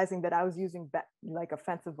 realizing that I was using like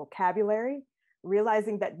offensive vocabulary,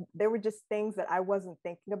 realizing that there were just things that I wasn't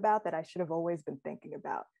thinking about that I should have always been thinking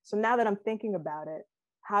about. So now that I'm thinking about it,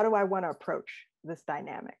 how do I want to approach this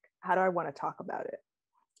dynamic? How do I want to talk about it?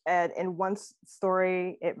 And in one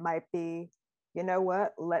story, it might be, you know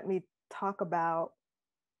what, let me talk about,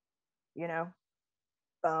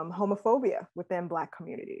 homophobia within Black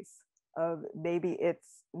communities. Maybe it's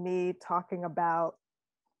me talking about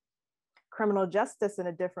criminal justice in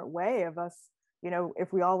a different way of us.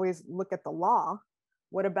 If we always look at the law,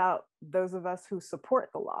 what about those of us who support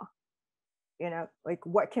the law? Like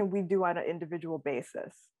what can we do on an individual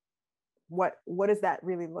basis? What does that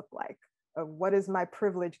really look like? What is my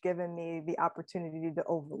privilege given me the opportunity to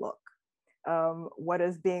overlook? What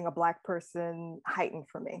is being a Black person heightened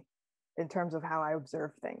for me in terms of how I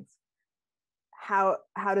observe things? How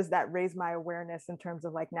does that raise my awareness in terms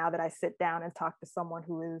of like, now that I sit down and talk to someone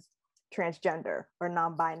who is transgender or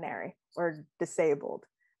non-binary or disabled,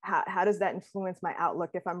 how does that influence my outlook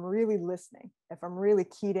if I'm really listening, if I'm really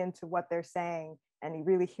keyed into what they're saying and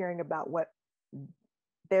really hearing about what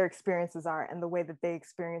their experiences are and the way that they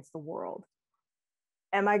experience the world?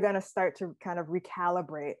 Am I going to start to kind of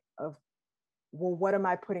recalibrate of, well, what am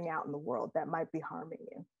I putting out in the world that might be harming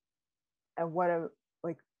you? And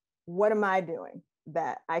what am I doing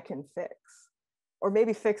that I can fix? Or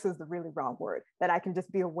maybe fix is the really wrong word, that I can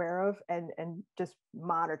just be aware of and just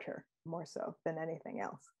monitor more so than anything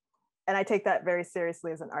else. And I take that very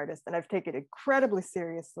seriously as an artist, and I've taken it incredibly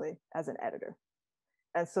seriously as an editor.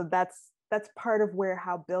 And so that's part of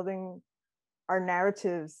how building our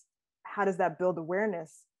narratives how does that build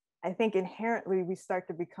awareness? I think inherently we start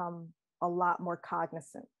to become a lot more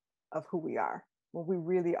cognizant of who we are when we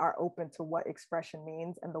really are open to what expression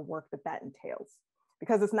means and the work that that entails.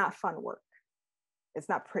 Because it's not fun work. It's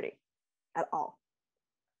not pretty at all.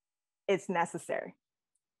 It's necessary.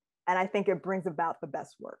 And I think it brings about the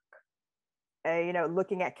best work. You know,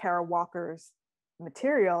 looking at Kara Walker's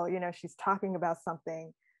material, you know, she's talking about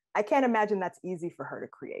something. I can't imagine that's easy for her to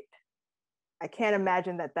create. I can't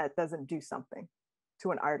imagine that that doesn't do something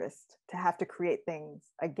to an artist to have to create things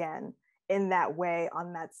again in that way,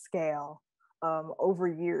 on that scale, over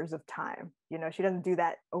years of time. You know, she doesn't do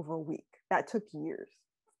that over a week. That took years.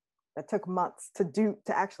 That took months to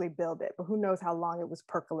actually build it. But who knows how long it was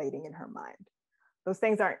percolating in her mind. Those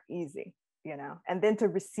things aren't easy, you know, and then to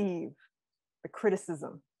receive the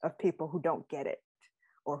criticism of people who don't get it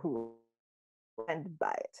or who are offended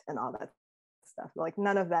by it and all that stuff. Like,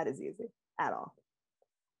 none of that is easy at all.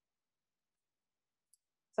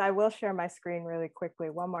 So I will share my screen really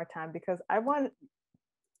quickly one more time, because I want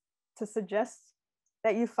to suggest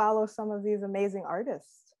that you follow some of these amazing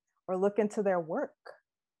artists or look into their work.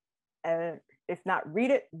 And if not,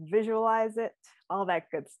 read it, visualize it, all that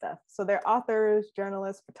good stuff. So they're authors,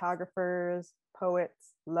 journalists, photographers,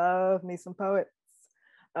 poets. Love me some poets.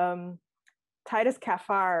 Titus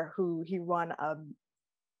Kaphar, who he won a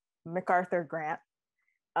MacArthur grant,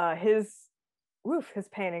 his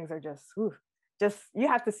paintings are just you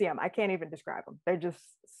have to see them. I can't even describe them. They're just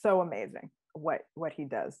so amazing what he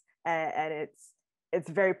does, and it's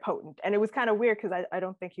very potent. And it was kind of weird because I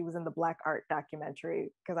don't think he was in the Black Art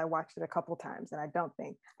documentary, because I watched it a couple times, and I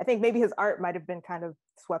think maybe his art might have been kind of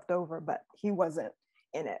swept over, but he wasn't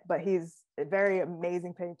in it. But he's a very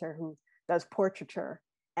amazing painter who does portraiture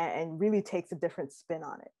and really takes a different spin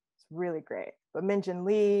on it. It's really great. But Min Jin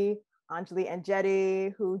Lee, Anjali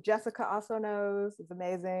Enjeti, who Jessica also knows, is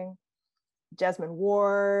amazing. Jasmine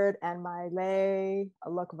Ward, Anne Maile,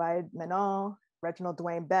 Alok Vaid Menon, Reginald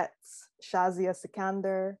Dwayne Betts, Shazia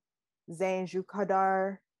Sikander, Zain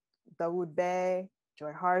Jukhadar, Dawood Bey,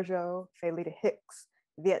 Joy Harjo, Felita Hicks,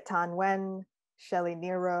 Viet Thanh Nguyen, Shelley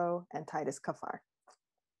Nero, and Titus Kaphar.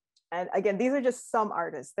 And again, these are just some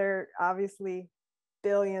artists. There are obviously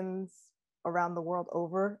billions around the world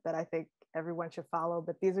over that I think everyone should follow,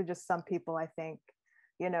 but these are just some people I think,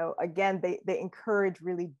 you know, again, they encourage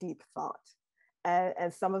really deep thought.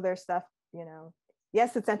 And some of their stuff, you know,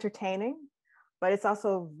 yes, it's entertaining, but it's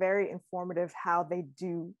also very informative how they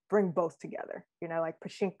do bring both together. You know, like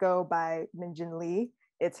Pachinko by Min Jin Lee,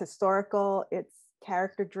 it's historical, it's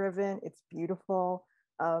character driven, it's beautiful.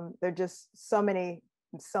 They're just so many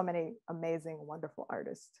amazing, wonderful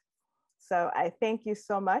artists. So I thank you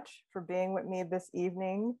so much for being with me this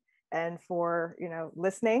evening, and for, you know,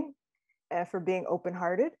 listening, and for being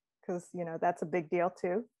open-hearted, because, you know, that's a big deal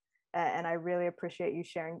too. And I really appreciate you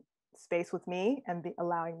sharing space with me and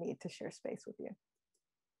allowing me to share space with you.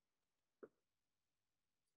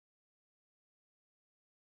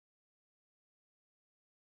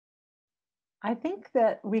 I think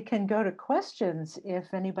that we can go to questions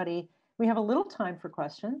if anybody, we have a little time for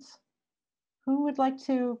questions. Who would like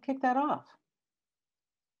to kick that off?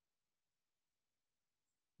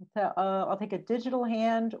 So, I'll take a digital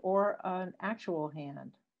hand or an actual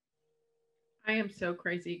hand. I am so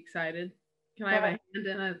crazy excited. Can I have a hand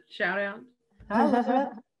and a shout out? Hi, Elizabeth.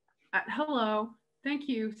 Hello. Thank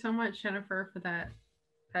you so much, Jennifer, for that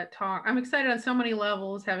talk. I'm excited on so many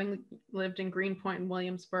levels, having lived in Greenpoint and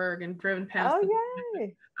Williamsburg and driven past.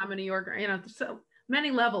 Yay! I'm a New Yorker. You know, so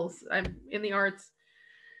many levels. I'm in the arts,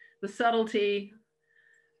 the subtlety,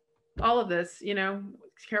 all of this. You know,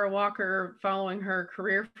 Kara Walker, following her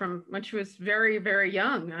career from when she was very, very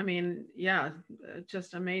young. I mean, yeah,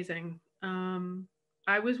 just amazing.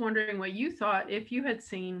 I was wondering what you thought if you had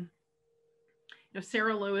seen, you know,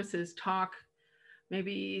 Sarah Lewis's talk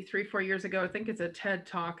maybe 3-4 years ago. I think it's a TED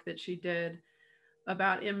talk that she did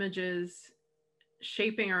about images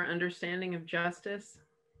shaping our understanding of justice.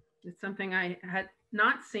 It's something I had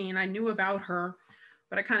not seen. I knew about her,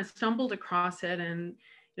 but I kind of stumbled across it, and,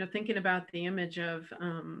 you know, thinking about the image of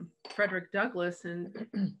Frederick Douglass,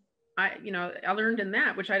 and I learned in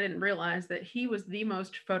that, which I didn't realize, that he was the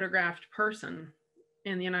most photographed person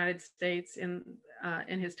in the United States in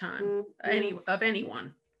his time, of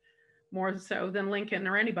anyone, more so than Lincoln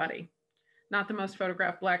or anybody. Not the most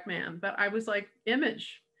photographed Black man, but I was like,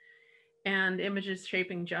 image and images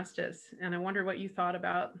shaping justice. And I wonder what you thought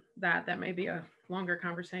about that. That may be a longer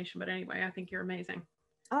conversation, but anyway, I think you're amazing.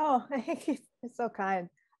 Oh, it's so kind.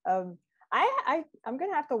 I'm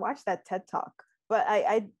gonna have to watch that TED talk. But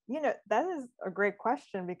I, you know, that is a great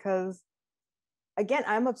question, because again,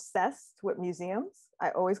 I'm obsessed with museums. I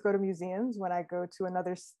always go to museums when I go to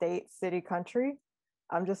another state, city, country.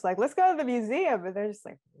 I'm just like, let's go to the museum. And they're just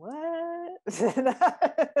like, what?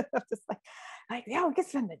 I'm just like, yo, we can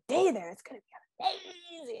spend the day there. It's going to be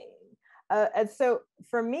amazing. And so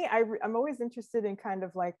for me, I'm always interested in kind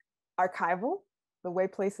of like archival, the way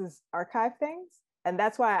places archive things. And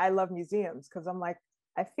that's why I love museums, because I'm like,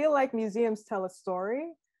 I feel like museums tell a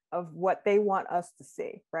story of what they want us to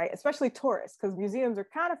see, right? Especially tourists, because museums are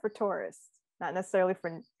kind of for tourists, not necessarily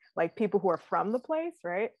for like people who are from the place,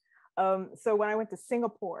 right? So when I went to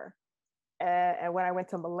Singapore and when I went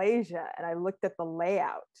to Malaysia and I looked at the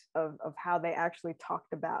layout of how they actually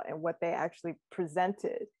talked about and what they actually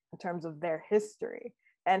presented in terms of their history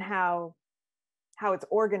and how it's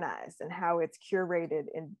organized and how it's curated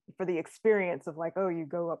and for the experience of like, oh, you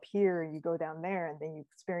go up here and you go down there and then you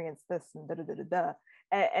experience this and da da da da da.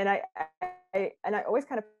 And I always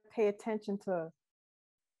kind of pay attention to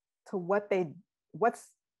what's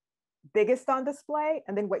biggest on display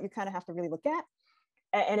and then what you kind of have to really look at.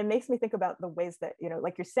 And it makes me think about the ways that, you know,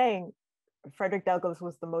 like you're saying, Frederick Douglass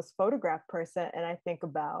was the most photographed person. And I think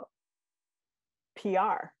about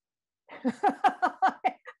PR.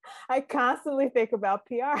 I constantly think about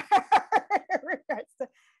PR in regards to,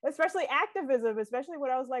 especially activism, especially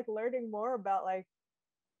when I was like learning more about like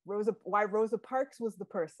why Rosa Parks was the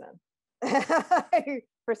person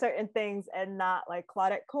for certain things and not like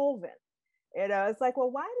Claudette Colvin. You know, it's like,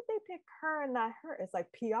 well, why did they pick her and not her? It's like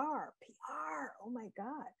PR. Oh my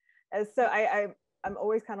God. And so I'm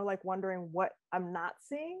always kind of like wondering what I'm not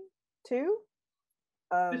seeing too.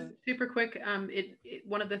 Just super quick.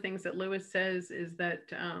 One of the things that Lewis says is that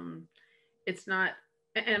it's not,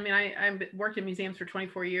 and I mean, I worked in museums for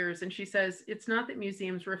 24 years, and she says, it's not that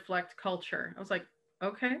museums reflect culture. I was like,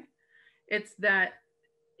 okay. It's that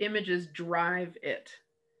images drive it.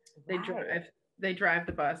 They drive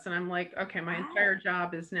the bus. And I'm like, okay, my entire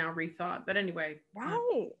job is now rethought. But anyway.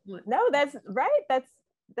 Right. No, that's right.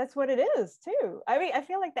 That's what it is too. I mean, I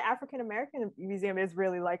feel like the African American Museum is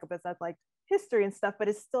really like about that like history and stuff, but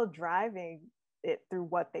it's still driving it through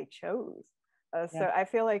what they chose. So I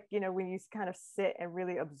feel like, you know, when you kind of sit and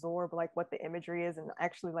really absorb like what the imagery is and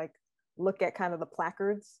actually like look at kind of the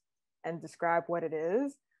placards and describe what it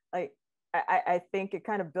is, like I think it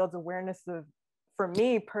kind of builds awareness of, for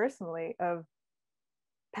me personally, of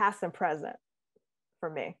past and present. For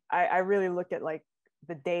me, I really look at like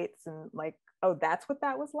the dates and like, oh, that's what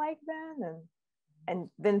that was like then, and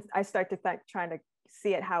then I start to trying to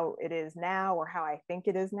see it how it is now or how I think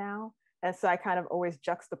it is now. And so I kind of always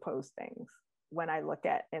juxtapose things when I look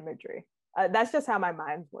at imagery. That's just how my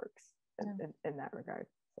mind works in that regard.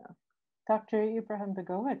 So, Dr. Ibrahim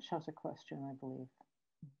Begovic has a question, I believe.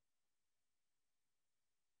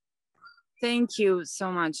 Thank you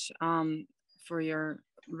so much for your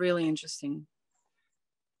really interesting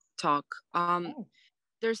talk.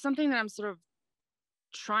 There's something that I'm sort of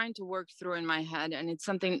trying to work through in my head, and it's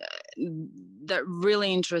something that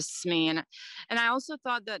really interests me. And I also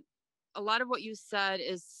thought that a lot of what you said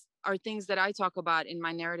are things that I talk about in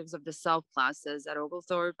my narratives of the self classes at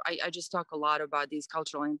Oglethorpe. I just talk a lot about these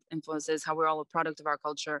cultural influences, how we're all a product of our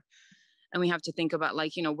culture, and we have to think about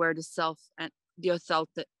like, you know, where the self and the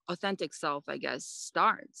authentic self, I guess,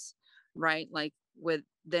 starts, right? Like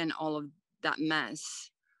within all of that mess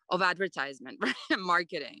of advertisement, right?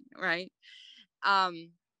 Marketing, right? And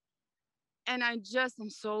I just am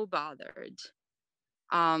so bothered.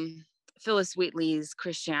 Phyllis Wheatley's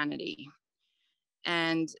Christianity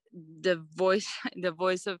and the voice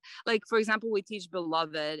of, like, for example, we teach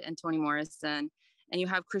Beloved and Toni Morrison, and you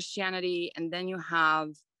have Christianity, and then you have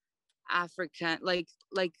African, like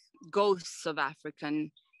ghosts of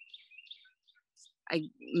African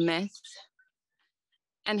myth,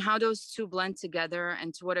 and how those two blend together,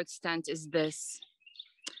 and to what extent is this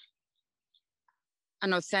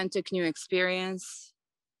an authentic new experience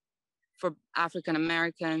for African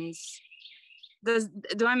Americans?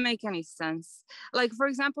 Do I make any sense? Like, for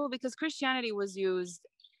example, because Christianity was used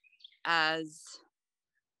as,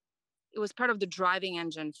 it was part of the driving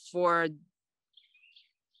engine for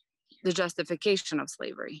the justification of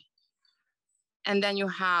slavery. And then you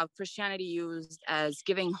have Christianity used as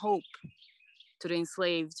giving hope to the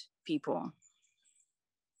enslaved people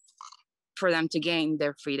for them to gain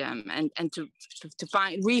their freedom and to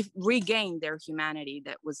find regain their humanity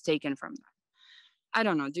that was taken from them. I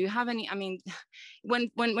don't know. Do you have any? I mean, when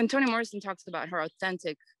Toni Morrison talks about her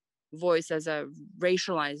authentic voice as a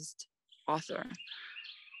racialized author,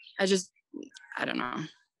 I don't know.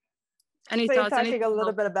 Any so thoughts? You're talking a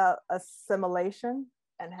little bit about assimilation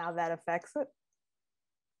and how that affects it.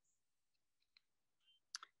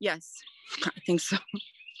 Yes, I think so.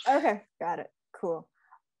 Okay, got it. Cool.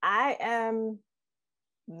 I am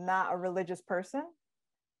not a religious person.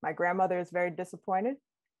 My grandmother is very disappointed.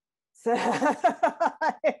 So,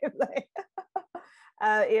 like,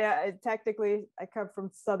 yeah, technically, I come from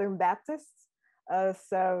Southern Baptists,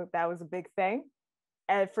 so that was a big thing.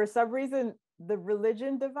 And for some reason, the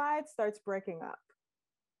religion divide starts breaking up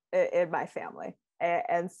in my family,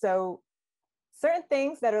 and so certain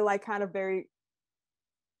things that are like kind of very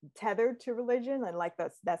tethered to religion and like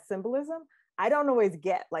that symbolism, I don't always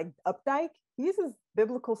get. Like Updike, he uses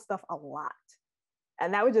biblical stuff a lot.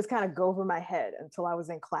 And that would just kind of go over my head until I was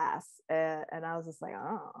in class. And I was just like,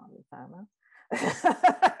 oh,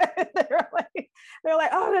 they're like,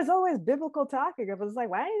 oh, there's always biblical talking. I was like,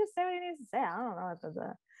 why don't you just say what he needs to say? I don't know what to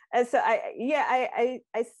say. And so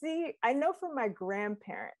I know from my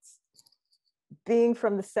grandparents, being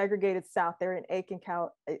from the segregated South, they're in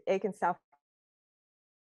Aiken, South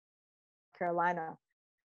Carolina.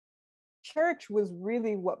 Church was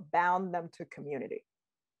really what bound them to community.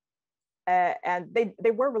 And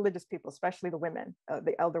they were religious people, especially the women,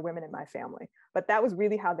 the elder women in my family. But that was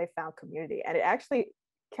really how they found community. And it actually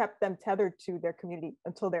kept them tethered to their community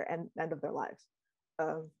until their end of their lives.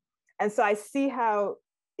 And so I see how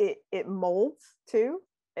it molds too,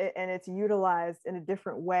 and it's utilized in a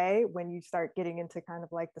different way when you start getting into kind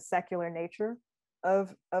of like the secular nature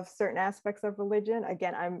of certain aspects of religion.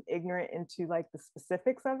 Again, I'm ignorant into like the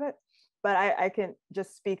specifics of it, but I can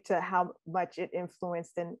just speak to how much it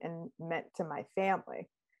influenced and meant to my family.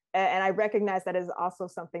 And I recognize that is also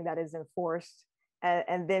something that is enforced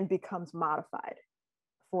and then becomes modified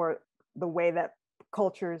for the way that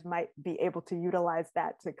cultures might be able to utilize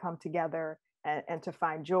that to come together and to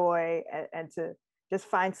find joy and to just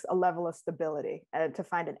find a level of stability and to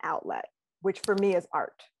find an outlet, which for me is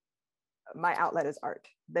art. My outlet is art.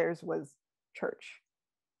 Theirs was church.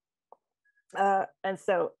 And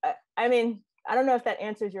so, I mean, I don't know if that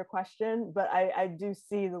answers your question, but I do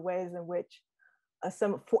see the ways in which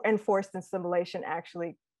some enforced assimilation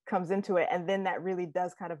actually comes into it. And then that really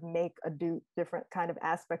does kind of make a different kind of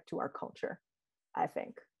aspect to our culture, I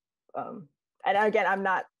think. And again, I'm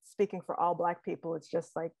not speaking for all Black people. It's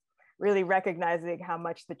just like really recognizing how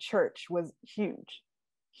much the church was huge.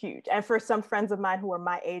 And for some friends of mine who are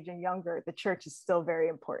my age and younger, the church is still very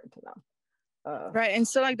important to them. Right. And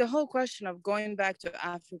so like the whole question of going back to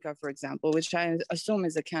Africa, for example, which I assume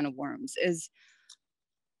is a can of worms, is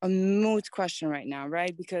a moot question right now,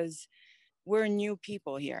 right? Because we're new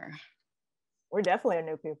people here. We're definitely a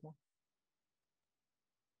new people.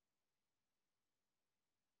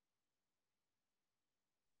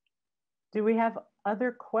 Do we have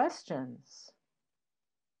other questions?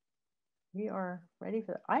 We are ready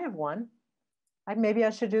for that. I have one. Maybe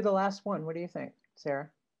I should do the last one. What do you think, Sarah?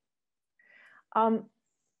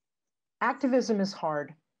 Activism is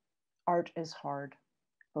hard. Art is hard.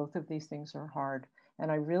 Both of these things are hard. And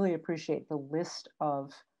I really appreciate the list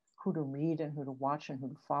of who to read and who to watch and who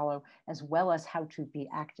to follow, as well as how to be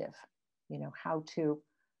active, how to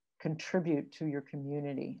contribute to your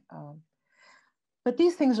community. But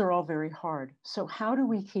these things are all very hard. So how do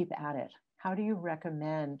we keep at it? How do you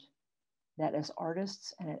recommend that as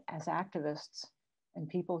artists and as activists and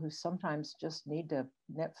people who sometimes just need to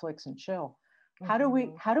Netflix and chill, how do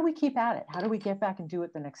we keep at it? How do we get back and do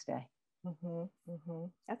it the next day?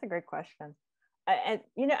 That's a great question. And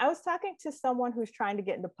I was talking to someone who's trying to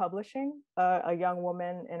get into publishing, a young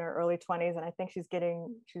woman in her early 20s, and I think she's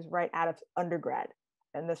right out of undergrad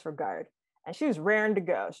in this regard. And she was raring to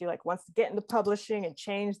go. She like wants to get into publishing and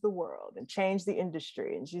change the world and change the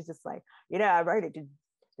industry. And she's just like, I'm ready to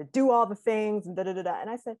do all the things and da-da-da-da. And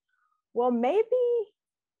I said, well, maybe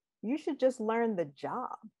you should just learn the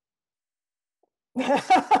job.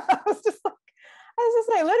 I was just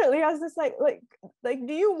like, literally, I was just like,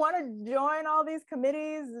 do you want to join all these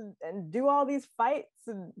committees and do all these fights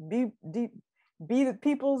and be the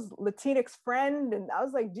people's Latinx friend? And I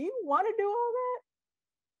was like, do you want to do all that?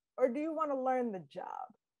 Or do you want to learn the job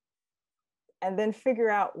and then figure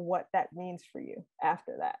out what that means for you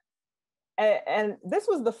after that? And this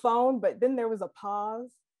was the phone, but then there was a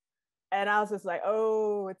pause. And I was just like,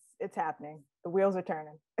 oh, it's happening. The wheels are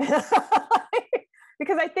turning.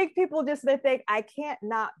 Because I think people they think I can't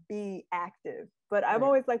not be active, but I'm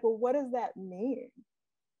always like, well, what does that mean?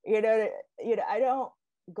 I don't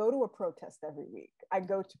go to a protest every week. I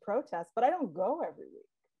go to protests, but I don't go every week.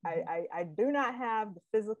 I do not have the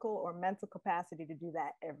physical or mental capacity to do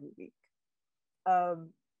that every week.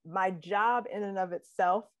 My job in and of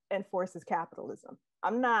itself enforces capitalism.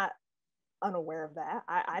 I'm not unaware of that.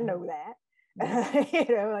 I know that.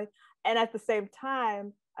 You know, like, and at the same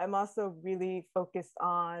time, I'm also really focused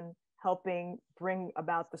on helping bring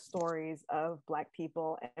about the stories of Black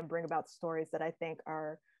people and bring about stories that I think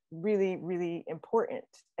are really, really important,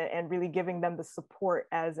 and really giving them the support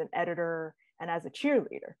as an editor and as a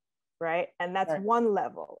cheerleader, right? And that's Right. one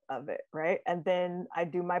level of it, right? And then I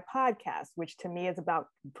do my podcast, which to me is about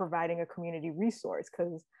providing a community resource,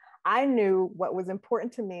 because I knew what was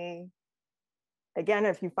important to me. Again,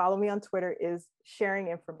 if you follow me on Twitter, is sharing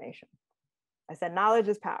information. I said, knowledge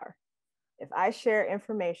is power. If I share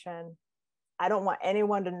information, I don't want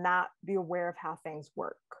anyone to not be aware of how things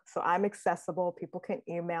work. So I'm accessible. People can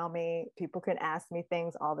email me. People can ask me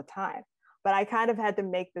things all the time. But I kind of had to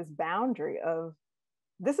make this boundary of,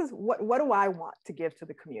 this is what do I want to give to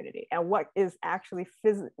the community? And what is actually,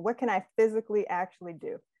 what can I physically actually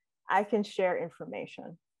do? I can share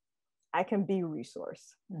information. I can be a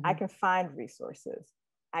resource. Mm-hmm. I can find resources.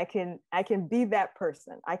 I can be that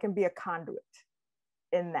person. I can be a conduit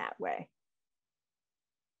in that way.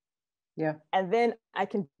 Yeah. And then I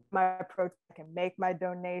can do my approach, I can make my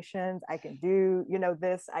donations, I can do, you know,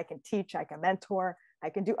 this, I can teach, I can mentor, I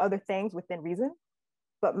can do other things within reason.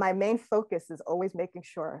 But my main focus is always making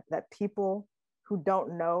sure that people who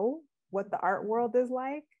don't know what the art world is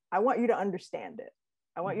like, I want you to understand it.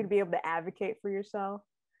 I want you to be able to advocate for yourself.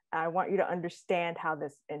 I want you to understand how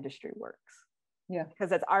this industry works. Yeah.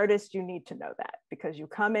 Because as artists, you need to know that, because you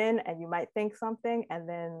come in and you might think something and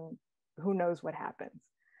then who knows what happens.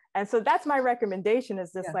 And so that's my recommendation,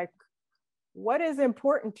 is just like, what is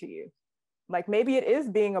important to you? Like, maybe it is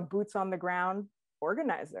being a boots on the ground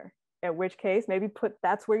organizer, in which case maybe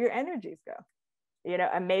that's where your energies go, you know,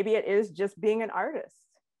 and maybe it is just being an artist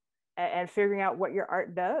and figuring out what your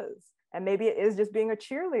art does. And maybe it is just being a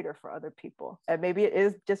cheerleader for other people. And maybe it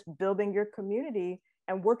is just building your community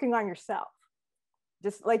and working on yourself.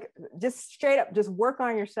 Just straight up, just work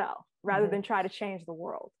on yourself rather than try to change the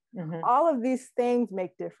world. All of these things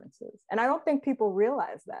make differences. And I don't think people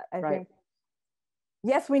realize that. I think,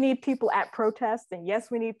 yes, we need people at protests, and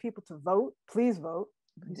yes, we need people to vote. Please vote.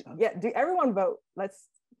 Yeah, do everyone vote.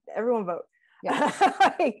 Everyone vote.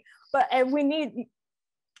 Yeah. And we need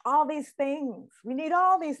all these things. We need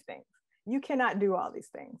all these things. You cannot do all these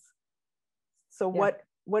things. So what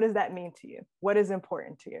does that mean to you? What is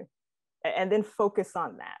important to you? And then focus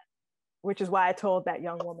on that, which is why I told that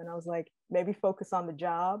young woman, I was like, maybe focus on the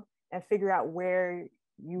job and figure out where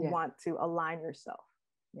you want to align yourself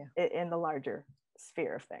in the larger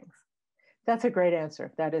sphere of things. That's a great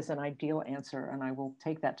answer. That is an ideal answer. And I will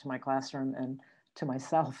take that to my classroom and to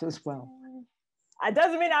myself as well. It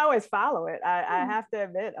doesn't mean I always follow it. I have to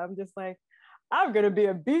admit, I'm just like, I'm gonna be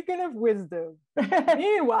a beacon of wisdom.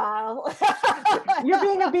 Meanwhile, you're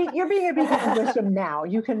being a beacon of wisdom now.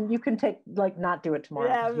 You can take, like, not do it tomorrow.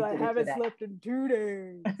 Yeah, I haven't slept in 2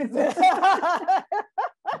 days.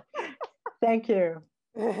 Thank you.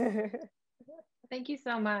 Thank you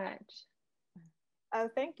so much.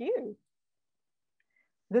 Thank you.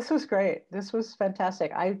 This was great. This was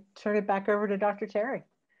fantastic. I turn it back over to Dr. Terry,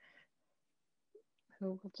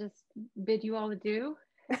 who will just bid you all adieu.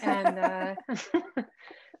 And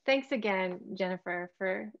thanks again, Jennifer,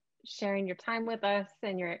 for sharing your time with us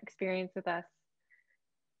and your experience with us.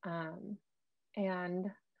 And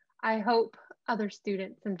I hope other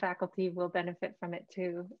students and faculty will benefit from it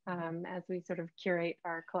too, as we sort of curate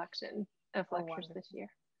our collection of lectures this year.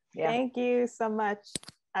 Yeah. Thank you so much.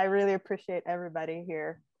 I really appreciate everybody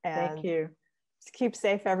here. And thank you. Keep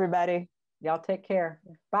safe, everybody. Y'all take care.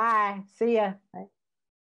 Bye. See ya. Bye.